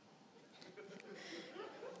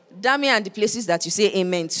 damn me and the places that you say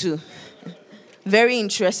amen to. Very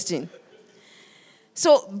interesting.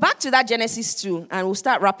 So back to that Genesis 2, and we'll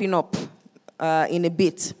start wrapping up in a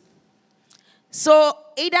bit. So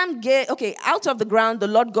Adam out of the ground, the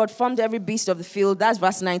Lord God formed every beast of the field. That's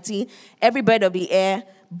verse 19. Every bird of the air,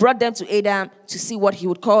 brought them to Adam to see what he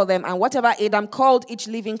would call them. And whatever Adam called each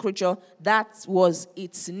living creature, that was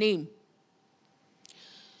its name.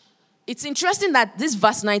 It's interesting that this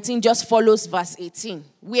verse 19 just follows verse 18,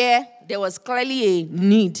 where there was clearly a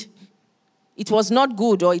need. It was not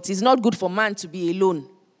good, or it is not good for man to be alone.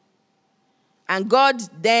 And God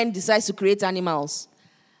then decides to create animals.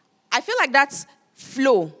 I feel like that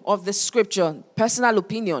flow of the scripture, personal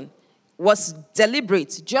opinion, was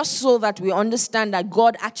deliberate, just so that we understand that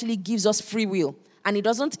God actually gives us free will, and he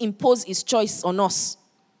doesn't impose his choice on us.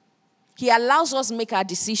 He allows us make our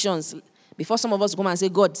decisions. Before some of us come and say,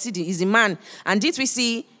 God, see, he's a man. And did we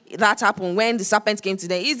see that happen when the serpent came to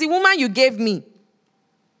them? He's the woman you gave me.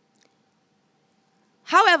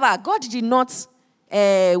 However, God did not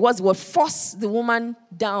force the woman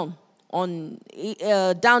down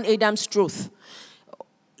Adam's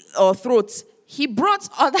throat. He brought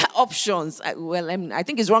other options. I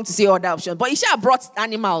think it's wrong to say other options, but he should have brought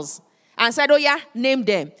animals and said, oh yeah, name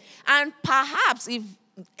them. And perhaps if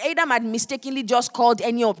Adam had mistakenly just called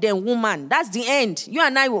any of them woman, that's the end. You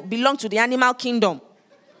and I belong to the animal kingdom.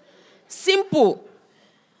 Simple.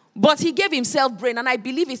 But he gave himself brain, and I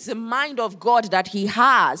believe it's the mind of God that he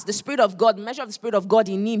has, the Spirit of God, the measure of the Spirit of God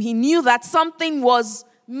in him. He knew that something was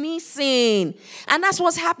missing. And that's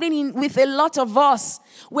what's happening with a lot of us.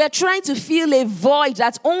 We're trying to fill a void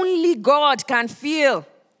that only God can fill.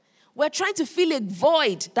 We're trying to fill a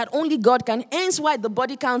void that only God can. Hence why the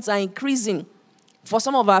body counts are increasing for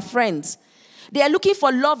some of our friends. They are looking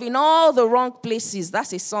for love in all the wrong places.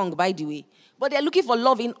 That's a song, by the way. But they're looking for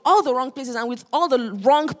love in all the wrong places and with all the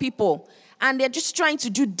wrong people. And they're just trying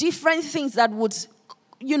to do different things that would,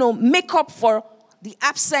 make up for the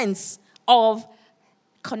absence of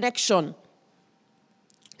connection.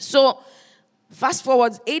 So, fast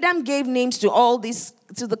forward, Adam gave names to all these,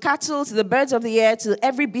 to the cattle, to the birds of the air, to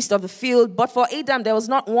every beast of the field. But for Adam, there was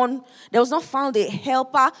not found a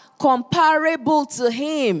helper comparable to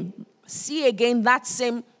him. See again that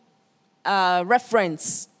same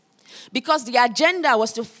reference. Because the agenda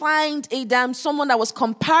was to find Adam someone that was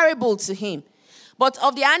comparable to him. But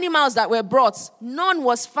of the animals that were brought, none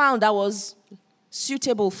was found that was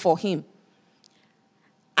suitable for him.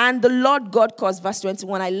 And the Lord God caused, verse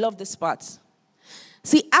 21, I love this part.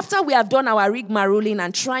 See, after we have done our rigmaroling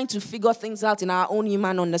and trying to figure things out in our own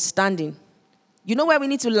human understanding, you know where we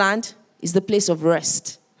need to land? Is the place of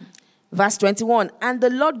rest. Verse 21, and the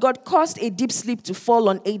Lord God caused a deep sleep to fall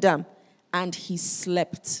on Adam, and he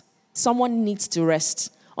slept. Someone needs to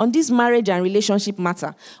rest. On this marriage and relationship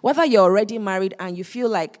matter, whether you're already married and you feel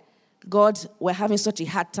like, God, we're having such a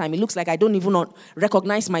hard time. It looks like I don't even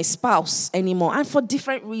recognize my spouse anymore. And for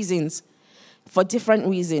different reasons.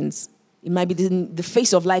 It might be the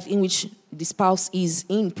phase of life in which the spouse is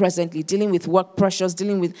in presently, dealing with work pressures,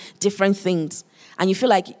 dealing with different things. And you feel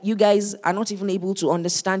like you guys are not even able to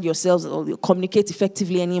understand yourselves or communicate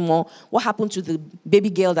effectively anymore. What happened to the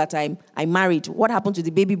baby girl that I married? What happened to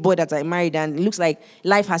the baby boy that I married? And it looks like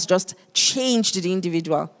life has just changed the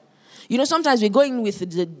individual. Sometimes we go in with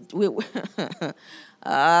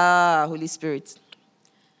Holy Spirit.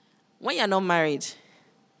 When you're not married,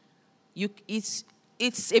 it's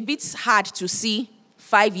a bit hard to see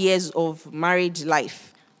 5 years of married life.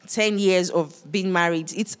 10 years of being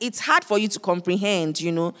married. It's hard for you to comprehend,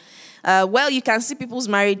 you can see people's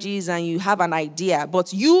marriages and you have an idea,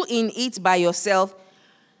 but you in it by yourself,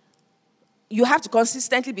 you have to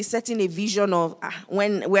consistently be setting a vision of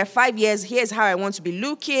when we're 5 years, here's how I want to be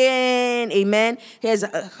looking, amen. Here's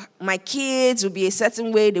my kids will be a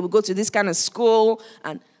certain way, they will go to this kind of school,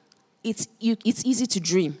 and it's easy to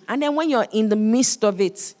dream. And then when you're in the midst of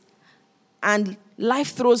it, and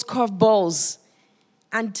life throws curveballs,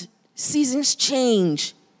 and seasons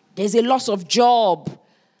change. There's a loss of job.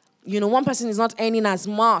 One person is not earning as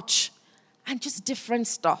much. And just different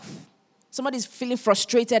stuff. Somebody's feeling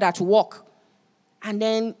frustrated at work. And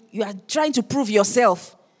then you are trying to prove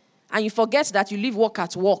yourself. And you forget that you leave work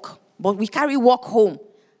at work. But we carry work home.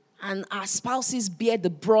 And our spouses bear the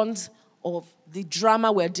brunt of the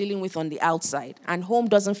drama we're dealing with on the outside. And home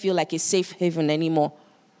doesn't feel like a safe haven anymore.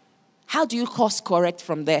 How do you course correct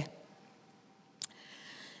from there?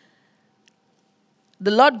 The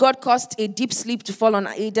Lord God caused a deep sleep to fall on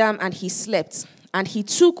Adam, and he slept. And he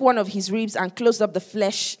took one of his ribs and closed up the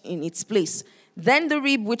flesh in its place. Then the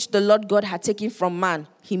rib which the Lord God had taken from man,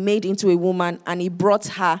 he made into a woman, and he brought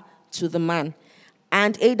her to the man.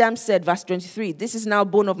 And Adam said, verse 23, this is now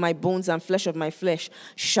bone of my bones and flesh of my flesh.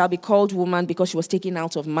 She shall be called woman because she was taken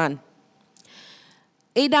out of man.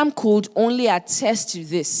 Adam could only attest to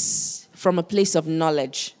this from a place of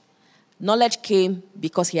knowledge. Knowledge came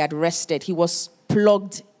because he had rested. He was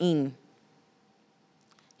plugged in.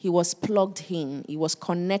 He was plugged in. He was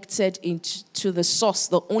connected into the source,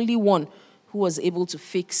 the only one who was able to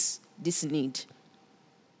fix this need.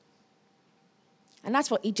 And that's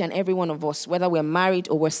for each and every one of us, whether we're married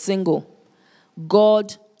or we're single.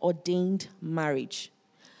 God ordained marriage.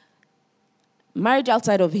 Marriage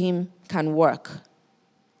outside of him can work,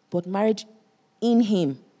 but marriage in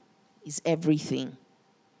him is everything.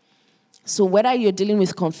 So whether you're dealing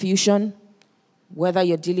with confusion, whether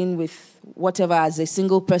you're dealing with whatever as a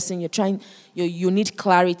single person, you need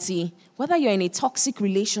clarity, whether you're in a toxic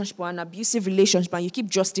relationship or an abusive relationship and you keep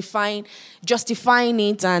justifying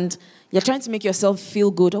it and you're trying to make yourself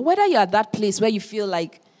feel good, or whether you're at that place where you feel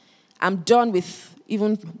like, I'm done with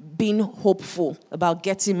even being hopeful about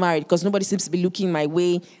getting married because nobody seems to be looking my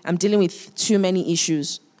way, I'm dealing with too many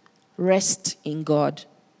issues. Rest in God.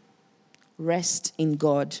 Rest in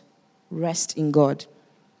God. Rest in God.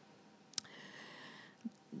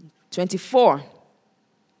 24.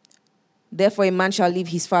 Therefore a man shall leave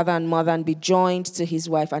his father and mother and be joined to his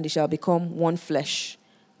wife, and they shall become one flesh.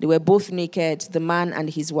 They were both naked, the man and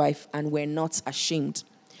his wife, and were not ashamed.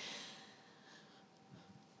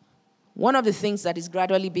 One of the things that is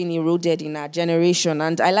gradually being eroded in our generation,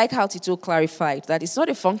 and I like how Tito clarified that it's not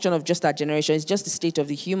a function of just our generation, it's just the state of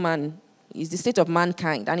it's the state of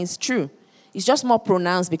mankind, and it's true. It's just more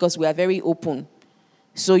pronounced because we are very open.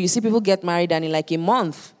 So you see people get married and in like a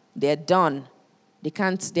month, they're done.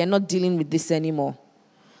 They're not dealing with this anymore.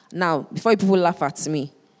 Now, before people laugh at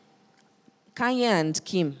me, Kanye and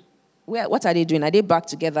Kim, what are they doing? Are they back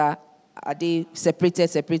together? Are they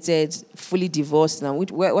separated, fully divorced now?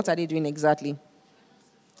 What are they doing exactly?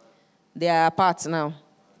 They are apart now.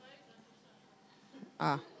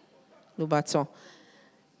 No baton.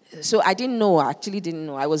 So I didn't know. I actually didn't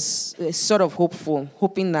know. I was sort of hopeful,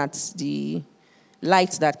 hoping that the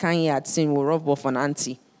light that Kanye had seen will rub off on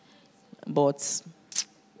Auntie. But,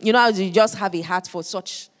 you just have a heart for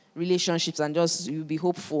such relationships and you'll be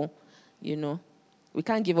hopeful, We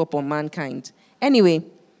can't give up on mankind. Anyway,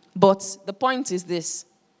 but the point is this.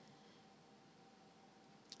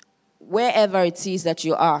 Wherever it is that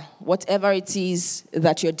you are, whatever it is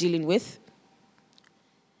that you're dealing with,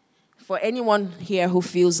 for anyone here who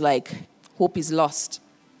feels like hope is lost,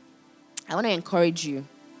 I want to encourage you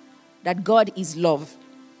that God is love,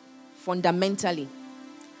 fundamentally.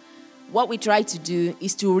 What we try to do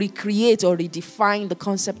is to recreate or redefine the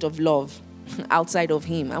concept of love outside of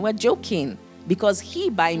him. And we're joking because he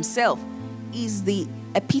by himself is the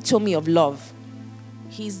epitome of love.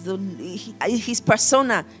 His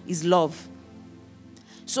persona is love.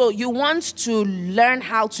 So you want to learn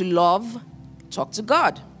how to love, talk to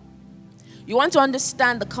God. You want to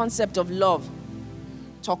understand the concept of love,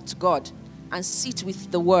 talk to God and sit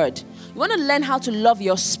with the word. You want to learn how to love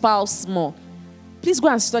your spouse more. Please go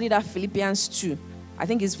and study that Philippians 2. I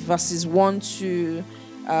think it's verses 1 to...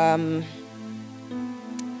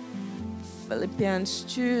 Philippians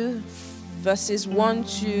 2, verses 1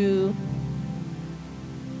 to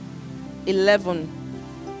 11.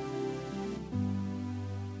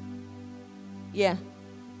 Yeah,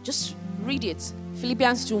 just read it.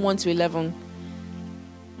 Philippians 2, 1 to 11.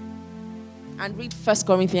 And read 1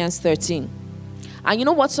 Corinthians 13. And you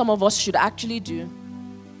know what some of us should actually do?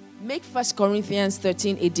 Make 1 Corinthians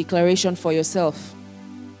 13 a declaration for yourself.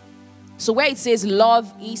 So where it says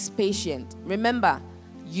love is patient, remember,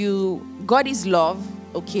 God is love,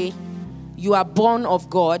 okay? You are born of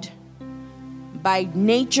God. By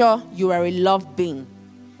nature, you are a love being.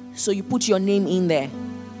 So you put your name in there.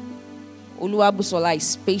 Oluwabusola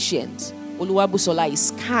is patient. Oluwabusola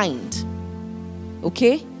is kind.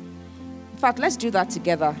 Okay? In fact, let's do that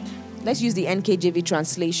together. Let's use the NKJV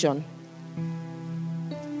translation.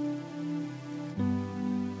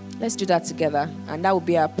 Let's do that together. And that will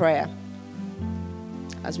be our prayer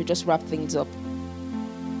as we just wrap things up.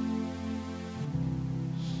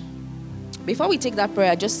 Before we take that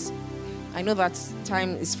prayer, I know that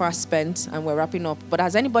time is fast spent and we're wrapping up. But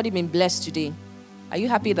has anybody been blessed today? Are you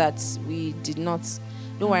happy that we did not?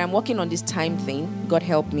 Don't worry, I'm working on this time thing. God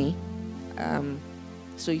help me.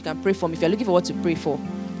 So you can pray for me. If you're looking for what to pray for,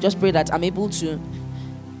 just pray that I'm able to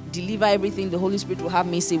deliver everything the Holy Spirit will have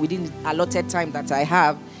me say within the allotted time that I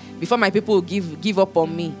have before my people will give up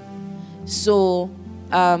on me. So,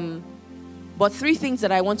 but 3 things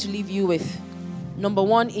that I want to leave you with. Number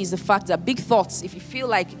 1 is the fact that big thoughts, if you feel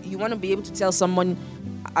like you want to be able to tell someone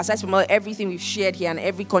aside from everything we've shared here and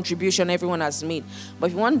every contribution everyone has made. But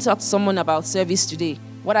if you want to talk to someone about service today,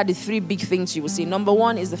 what are the 3 big things you will say? Number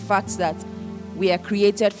 1 is the fact that we are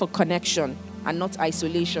created for connection and not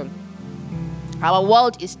isolation. Our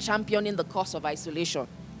world is championing the cause of isolation.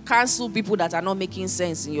 Cancel people that are not making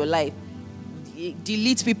sense in your life.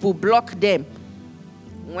 Delete people, block them.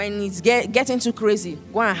 When it's getting too crazy,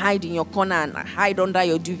 go and hide in your corner and hide under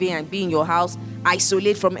your duvet and be in your house.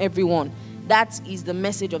 Isolate from everyone. That is the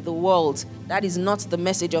message of the world. That is not the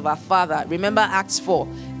message of our Father. Remember Acts 4.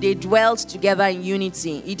 They dwelt together in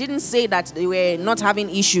unity. He didn't say that they were not having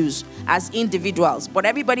issues as individuals, but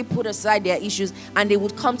everybody put aside their issues and they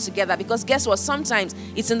would come together. Because guess what? Sometimes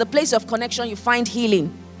it's in the place of connection you find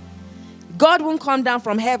healing. God won't come down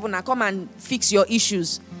from heaven and come and fix your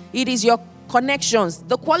issues. It is your connections.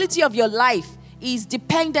 The quality of your life is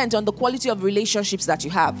dependent on the quality of relationships that you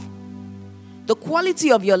have. The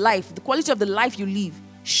quality of your life, the quality of the life you live,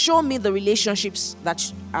 show me the relationships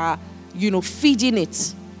that are, feeding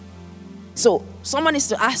it. So someone is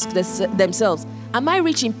to ask themselves, am I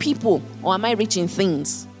rich in people or am I rich in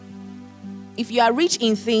things? If you are rich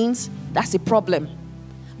in things, that's a problem.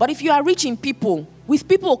 But if you are rich in people, with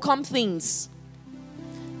people come things.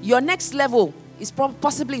 Your next level is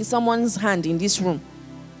possibly in someone's hand in this room.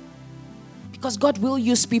 Because God will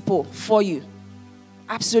use people for you.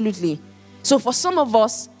 Absolutely. So for some of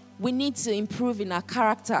us, we need to improve in our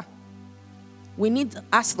character. We need to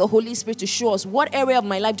ask the Holy Spirit to show us what area of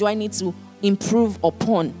my life do I need to improve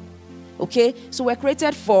upon. Okay? So we're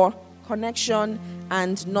created for connection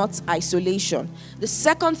and not isolation. The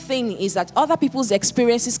second thing is that other people's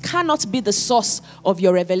experiences cannot be the source of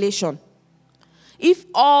your revelation. If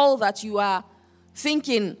all that you are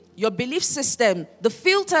thinking, your belief system, the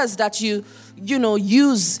filters that you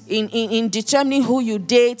use in determining who you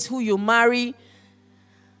date, who you marry,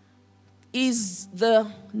 is the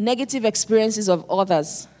negative experiences of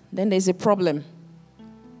others, then there's a problem.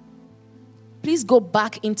 Please go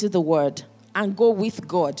back into the Word and go with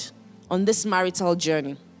God on this marital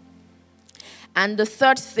journey. And the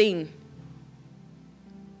third thing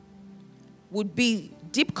would be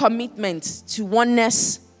deep commitment to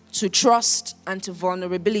oneness, to trust, and to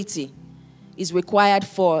vulnerability is required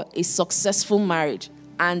for a successful marriage.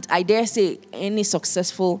 And I dare say any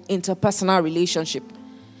successful interpersonal relationship.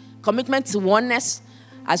 Commitment to oneness,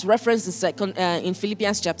 as referenced in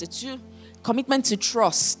Philippians chapter 2. Commitment to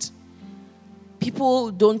trust.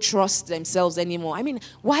 People don't trust themselves anymore. I mean,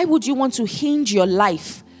 why would you want to hinge your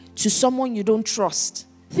life to someone you don't trust?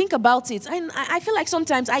 Think about it. I feel like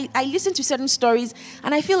sometimes I listen to certain stories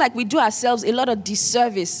and I feel like we do ourselves a lot of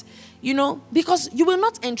disservice, because you will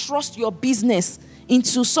not entrust your business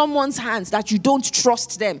into someone's hands that you don't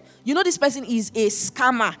trust them. This person is a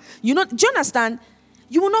scammer. Do you understand?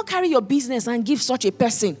 You will not carry your business and give such a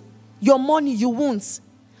person your money. You won't.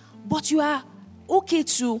 But you are okay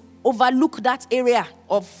to overlook that area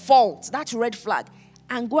of fault, that red flag,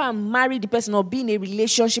 and go and marry the person or be in a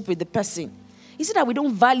relationship with the person. Is it that we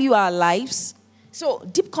don't value our lives? So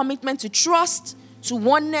deep commitment to trust, to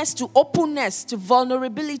oneness, to openness, to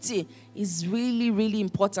vulnerability is really, really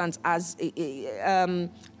important as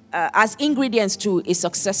ingredients to a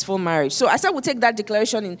successful marriage. So I said we'll take that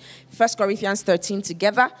declaration in 1 Corinthians 13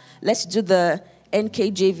 together. Let's do the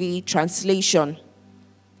NKJV translation.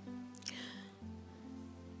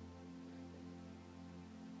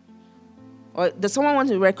 Or does someone want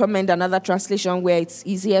to recommend another translation where it's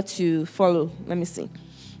easier to follow? Let me see.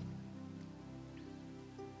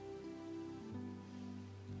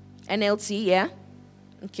 NLT, yeah?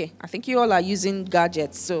 Okay, I think you all are using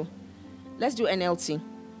gadgets, so let's do NLT.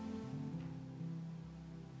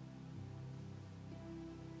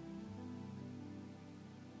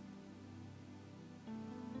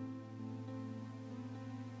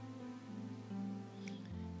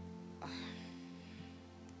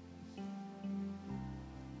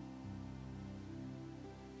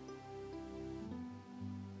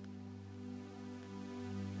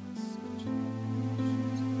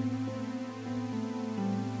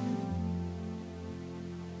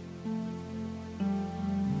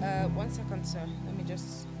 One second, sir.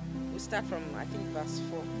 We'll start from, I think, verse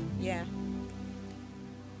 4. Yeah.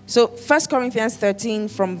 So, 1 Corinthians 13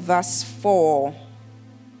 from verse 4.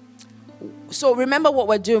 So, remember what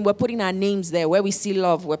we're doing. We're putting our names there. Where we see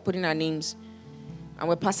love, we're putting our names. And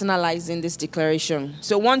we're personalizing this declaration.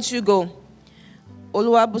 So, 1, 2, go.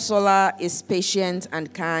 Oluwabusola is patient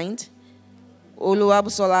and kind.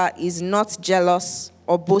 Oluwabusola is not jealous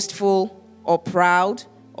or boastful or proud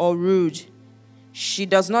or rude. She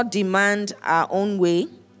does not demand her own way.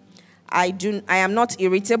 I am not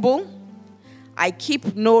irritable. I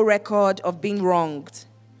keep no record of being wronged.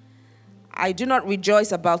 I do not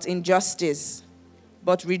rejoice about injustice,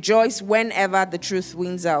 but rejoice whenever the truth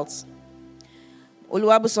wins out.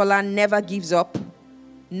 Oluwabusola never gives up,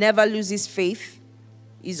 never loses faith,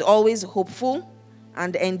 is always hopeful,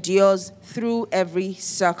 and endures through every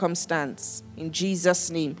circumstance. In Jesus'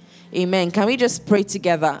 name, amen. Can we just pray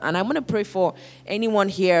together? And I'm going to pray for anyone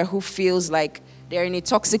here who feels like they're in a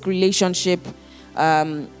toxic relationship.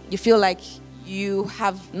 You feel like you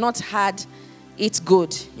have not had it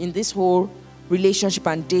good in this whole relationship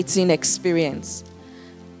and dating experience.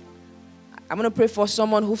 I'm going to pray for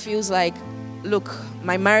someone who feels like, look,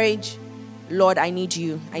 my marriage, Lord, I need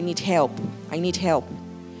you. I need help. I need help.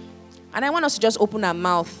 And I want us to just open our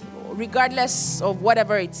mouth, regardless of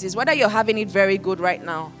whatever it is, whether you're having it very good right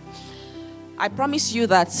now. I promise you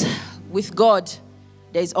that with God,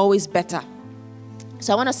 there is always better.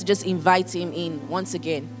 So I want us to just invite him in once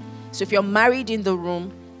again. So if you're married in the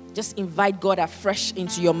room, just invite God afresh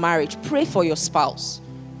into your marriage. Pray for your spouse.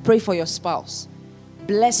 Pray for your spouse.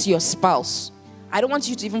 Bless your spouse. I don't want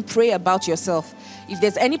you to even pray about yourself. If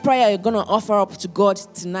there's any prayer you're going to offer up to God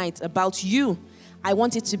tonight about you, I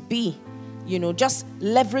want it to be, just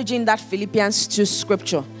leveraging that Philippians 2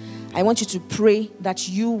 scripture. I want you to pray that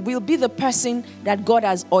you will be the person that God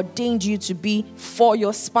has ordained you to be for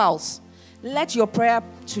your spouse. Let your prayer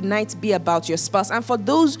tonight be about your spouse. And for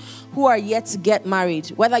those who are yet to get married,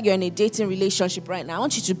 whether you're in a dating relationship right now, I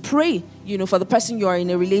want you to pray, for the person you are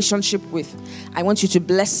in a relationship with. I want you to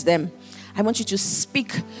bless them. I want you to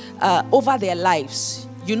speak over their lives.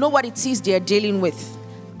 You know what it is they're dealing with.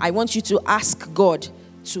 I want you to ask God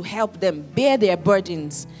to help them bear their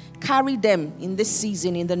burdens, carry them in this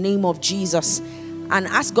season in the name of Jesus, and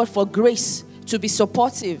ask God for grace to be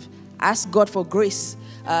supportive. Ask God for grace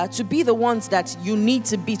to be the ones that you need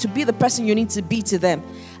to be the person you need to be to them.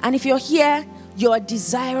 And if you're here, you're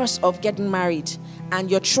desirous of getting married, and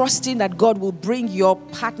you're trusting that God will bring your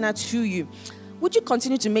partner to you, would you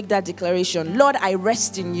continue to make that declaration? Lord, I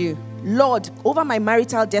rest in you. Lord, over my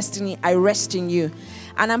marital destiny, I rest in you.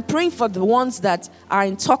 And I'm praying for the ones that are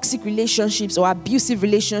in toxic relationships or abusive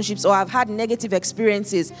relationships or have had negative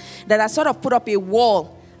experiences that have sort of put up a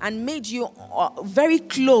wall and made you very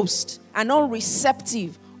closed and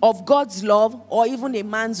unreceptive of God's love or even a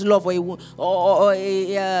man's love or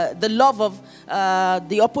the love of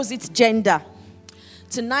the opposite gender.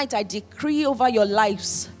 Tonight I decree over your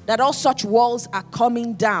lives that all such walls are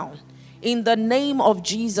coming down in the name of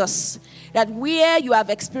Jesus. That where you have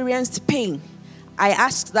experienced pain, I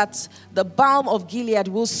ask that the balm of Gilead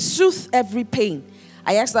will soothe every pain.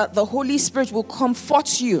 I ask that the Holy Spirit will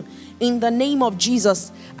comfort you in the name of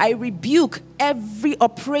Jesus. I rebuke every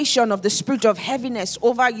operation of the spirit of heaviness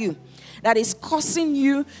over you that is causing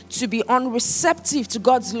you to be unreceptive to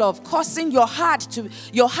God's love, causing your heart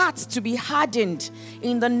to be hardened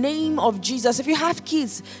in the name of Jesus. If you have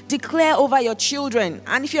kids, declare over your children.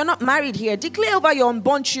 And if you're not married here, declare over your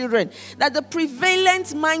unborn children that the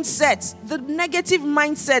prevalent mindset, the negative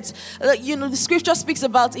mindset, the scripture speaks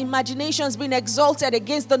about imaginations being exalted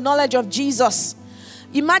against the knowledge of Jesus.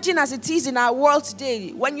 Imagine as it is in our world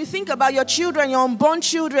today, when you think about your children, your unborn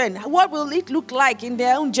children, what will it look like in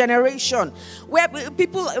their own generation? Where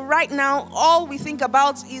people right now, all we think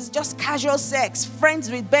about is just casual sex,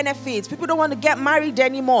 friends with benefits. People don't want to get married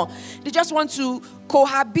anymore. They just want to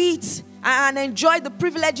cohabit and enjoy the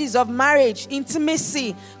privileges of marriage,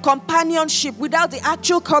 intimacy, companionship without the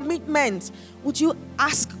actual commitment. Would you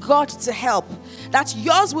ask God to help? That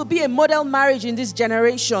yours will be a model marriage in this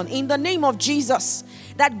generation in the name of Jesus.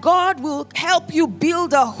 That God will help you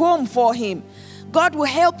build a home for him. God will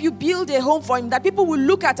help you build a home for him that people will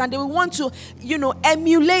look at and they will want to,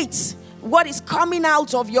 emulate what is coming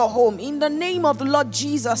out of your home. In the name of the Lord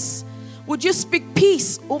Jesus, would you speak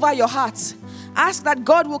peace over your heart? Ask that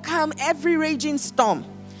God will calm every raging storm.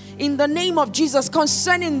 In the name of Jesus,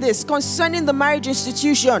 concerning this, concerning the marriage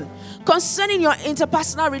institution, concerning your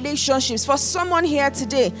interpersonal relationships, for someone here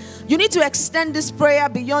today, you need to extend this prayer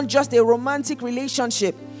beyond just a romantic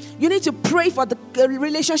relationship. You need to pray for the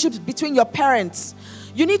relationships between your parents.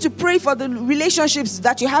 You need to pray for the relationships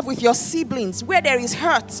that you have with your siblings, where there is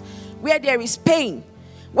hurt, where there is pain,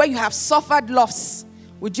 where you have suffered loss.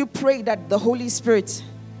 Would you pray that the Holy Spirit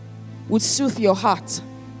would soothe your heart?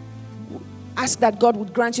 Ask that God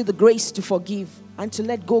would grant you the grace to forgive and to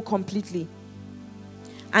let go completely.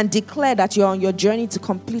 And declare that you're on your journey to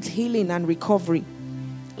complete healing and recovery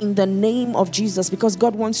in the name of Jesus, because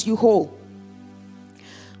God wants you whole.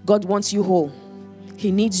 God wants you whole.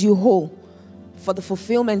 He needs you whole for the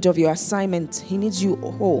fulfillment of your assignment. He needs you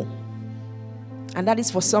whole. And that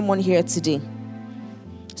is for someone here today.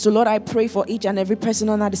 So Lord, I pray for each and every person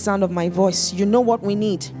under the sound of my voice. You know what we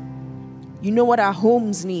need. You know what our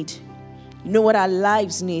homes need. You know what our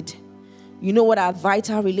lives need. You know what our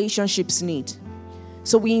vital relationships need.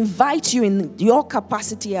 So we invite you in your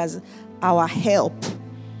capacity as our help.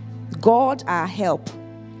 God, our help.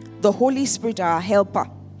 The Holy Spirit, our helper.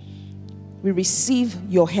 We receive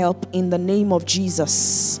your help in the name of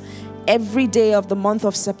Jesus. Every day of the month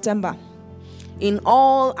of September, in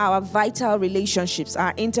all our vital relationships,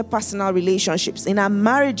 our interpersonal relationships, in our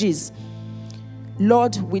marriages,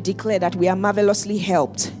 Lord, we declare that we are marvelously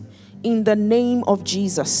helped in the name of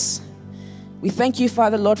Jesus. We thank you,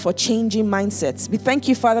 Father, Lord, for changing mindsets. We thank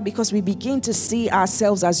you, Father, because we begin to see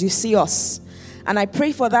ourselves as you see us. And I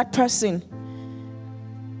pray for that person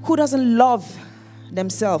who doesn't love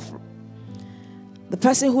themselves, the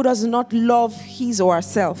person who does not love his or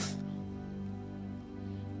herself.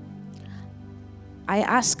 I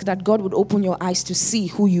ask that God would open your eyes to see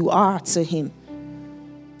who you are to him.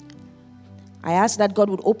 I ask that God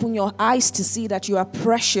would open your eyes to see that you are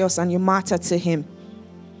precious and you matter to him.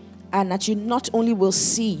 And that you not only will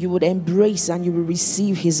see, you would embrace and you will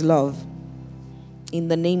receive his love. In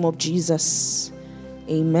the name of Jesus.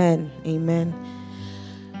 Amen. Amen.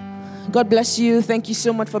 God bless you. Thank you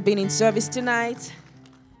so much for being in service tonight.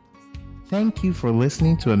 Thank you for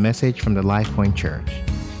listening to a message from the LifePoint Church.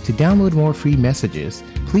 To download more free messages,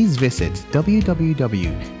 please visit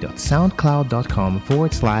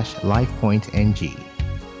www.soundcloud.com/LifePointNG.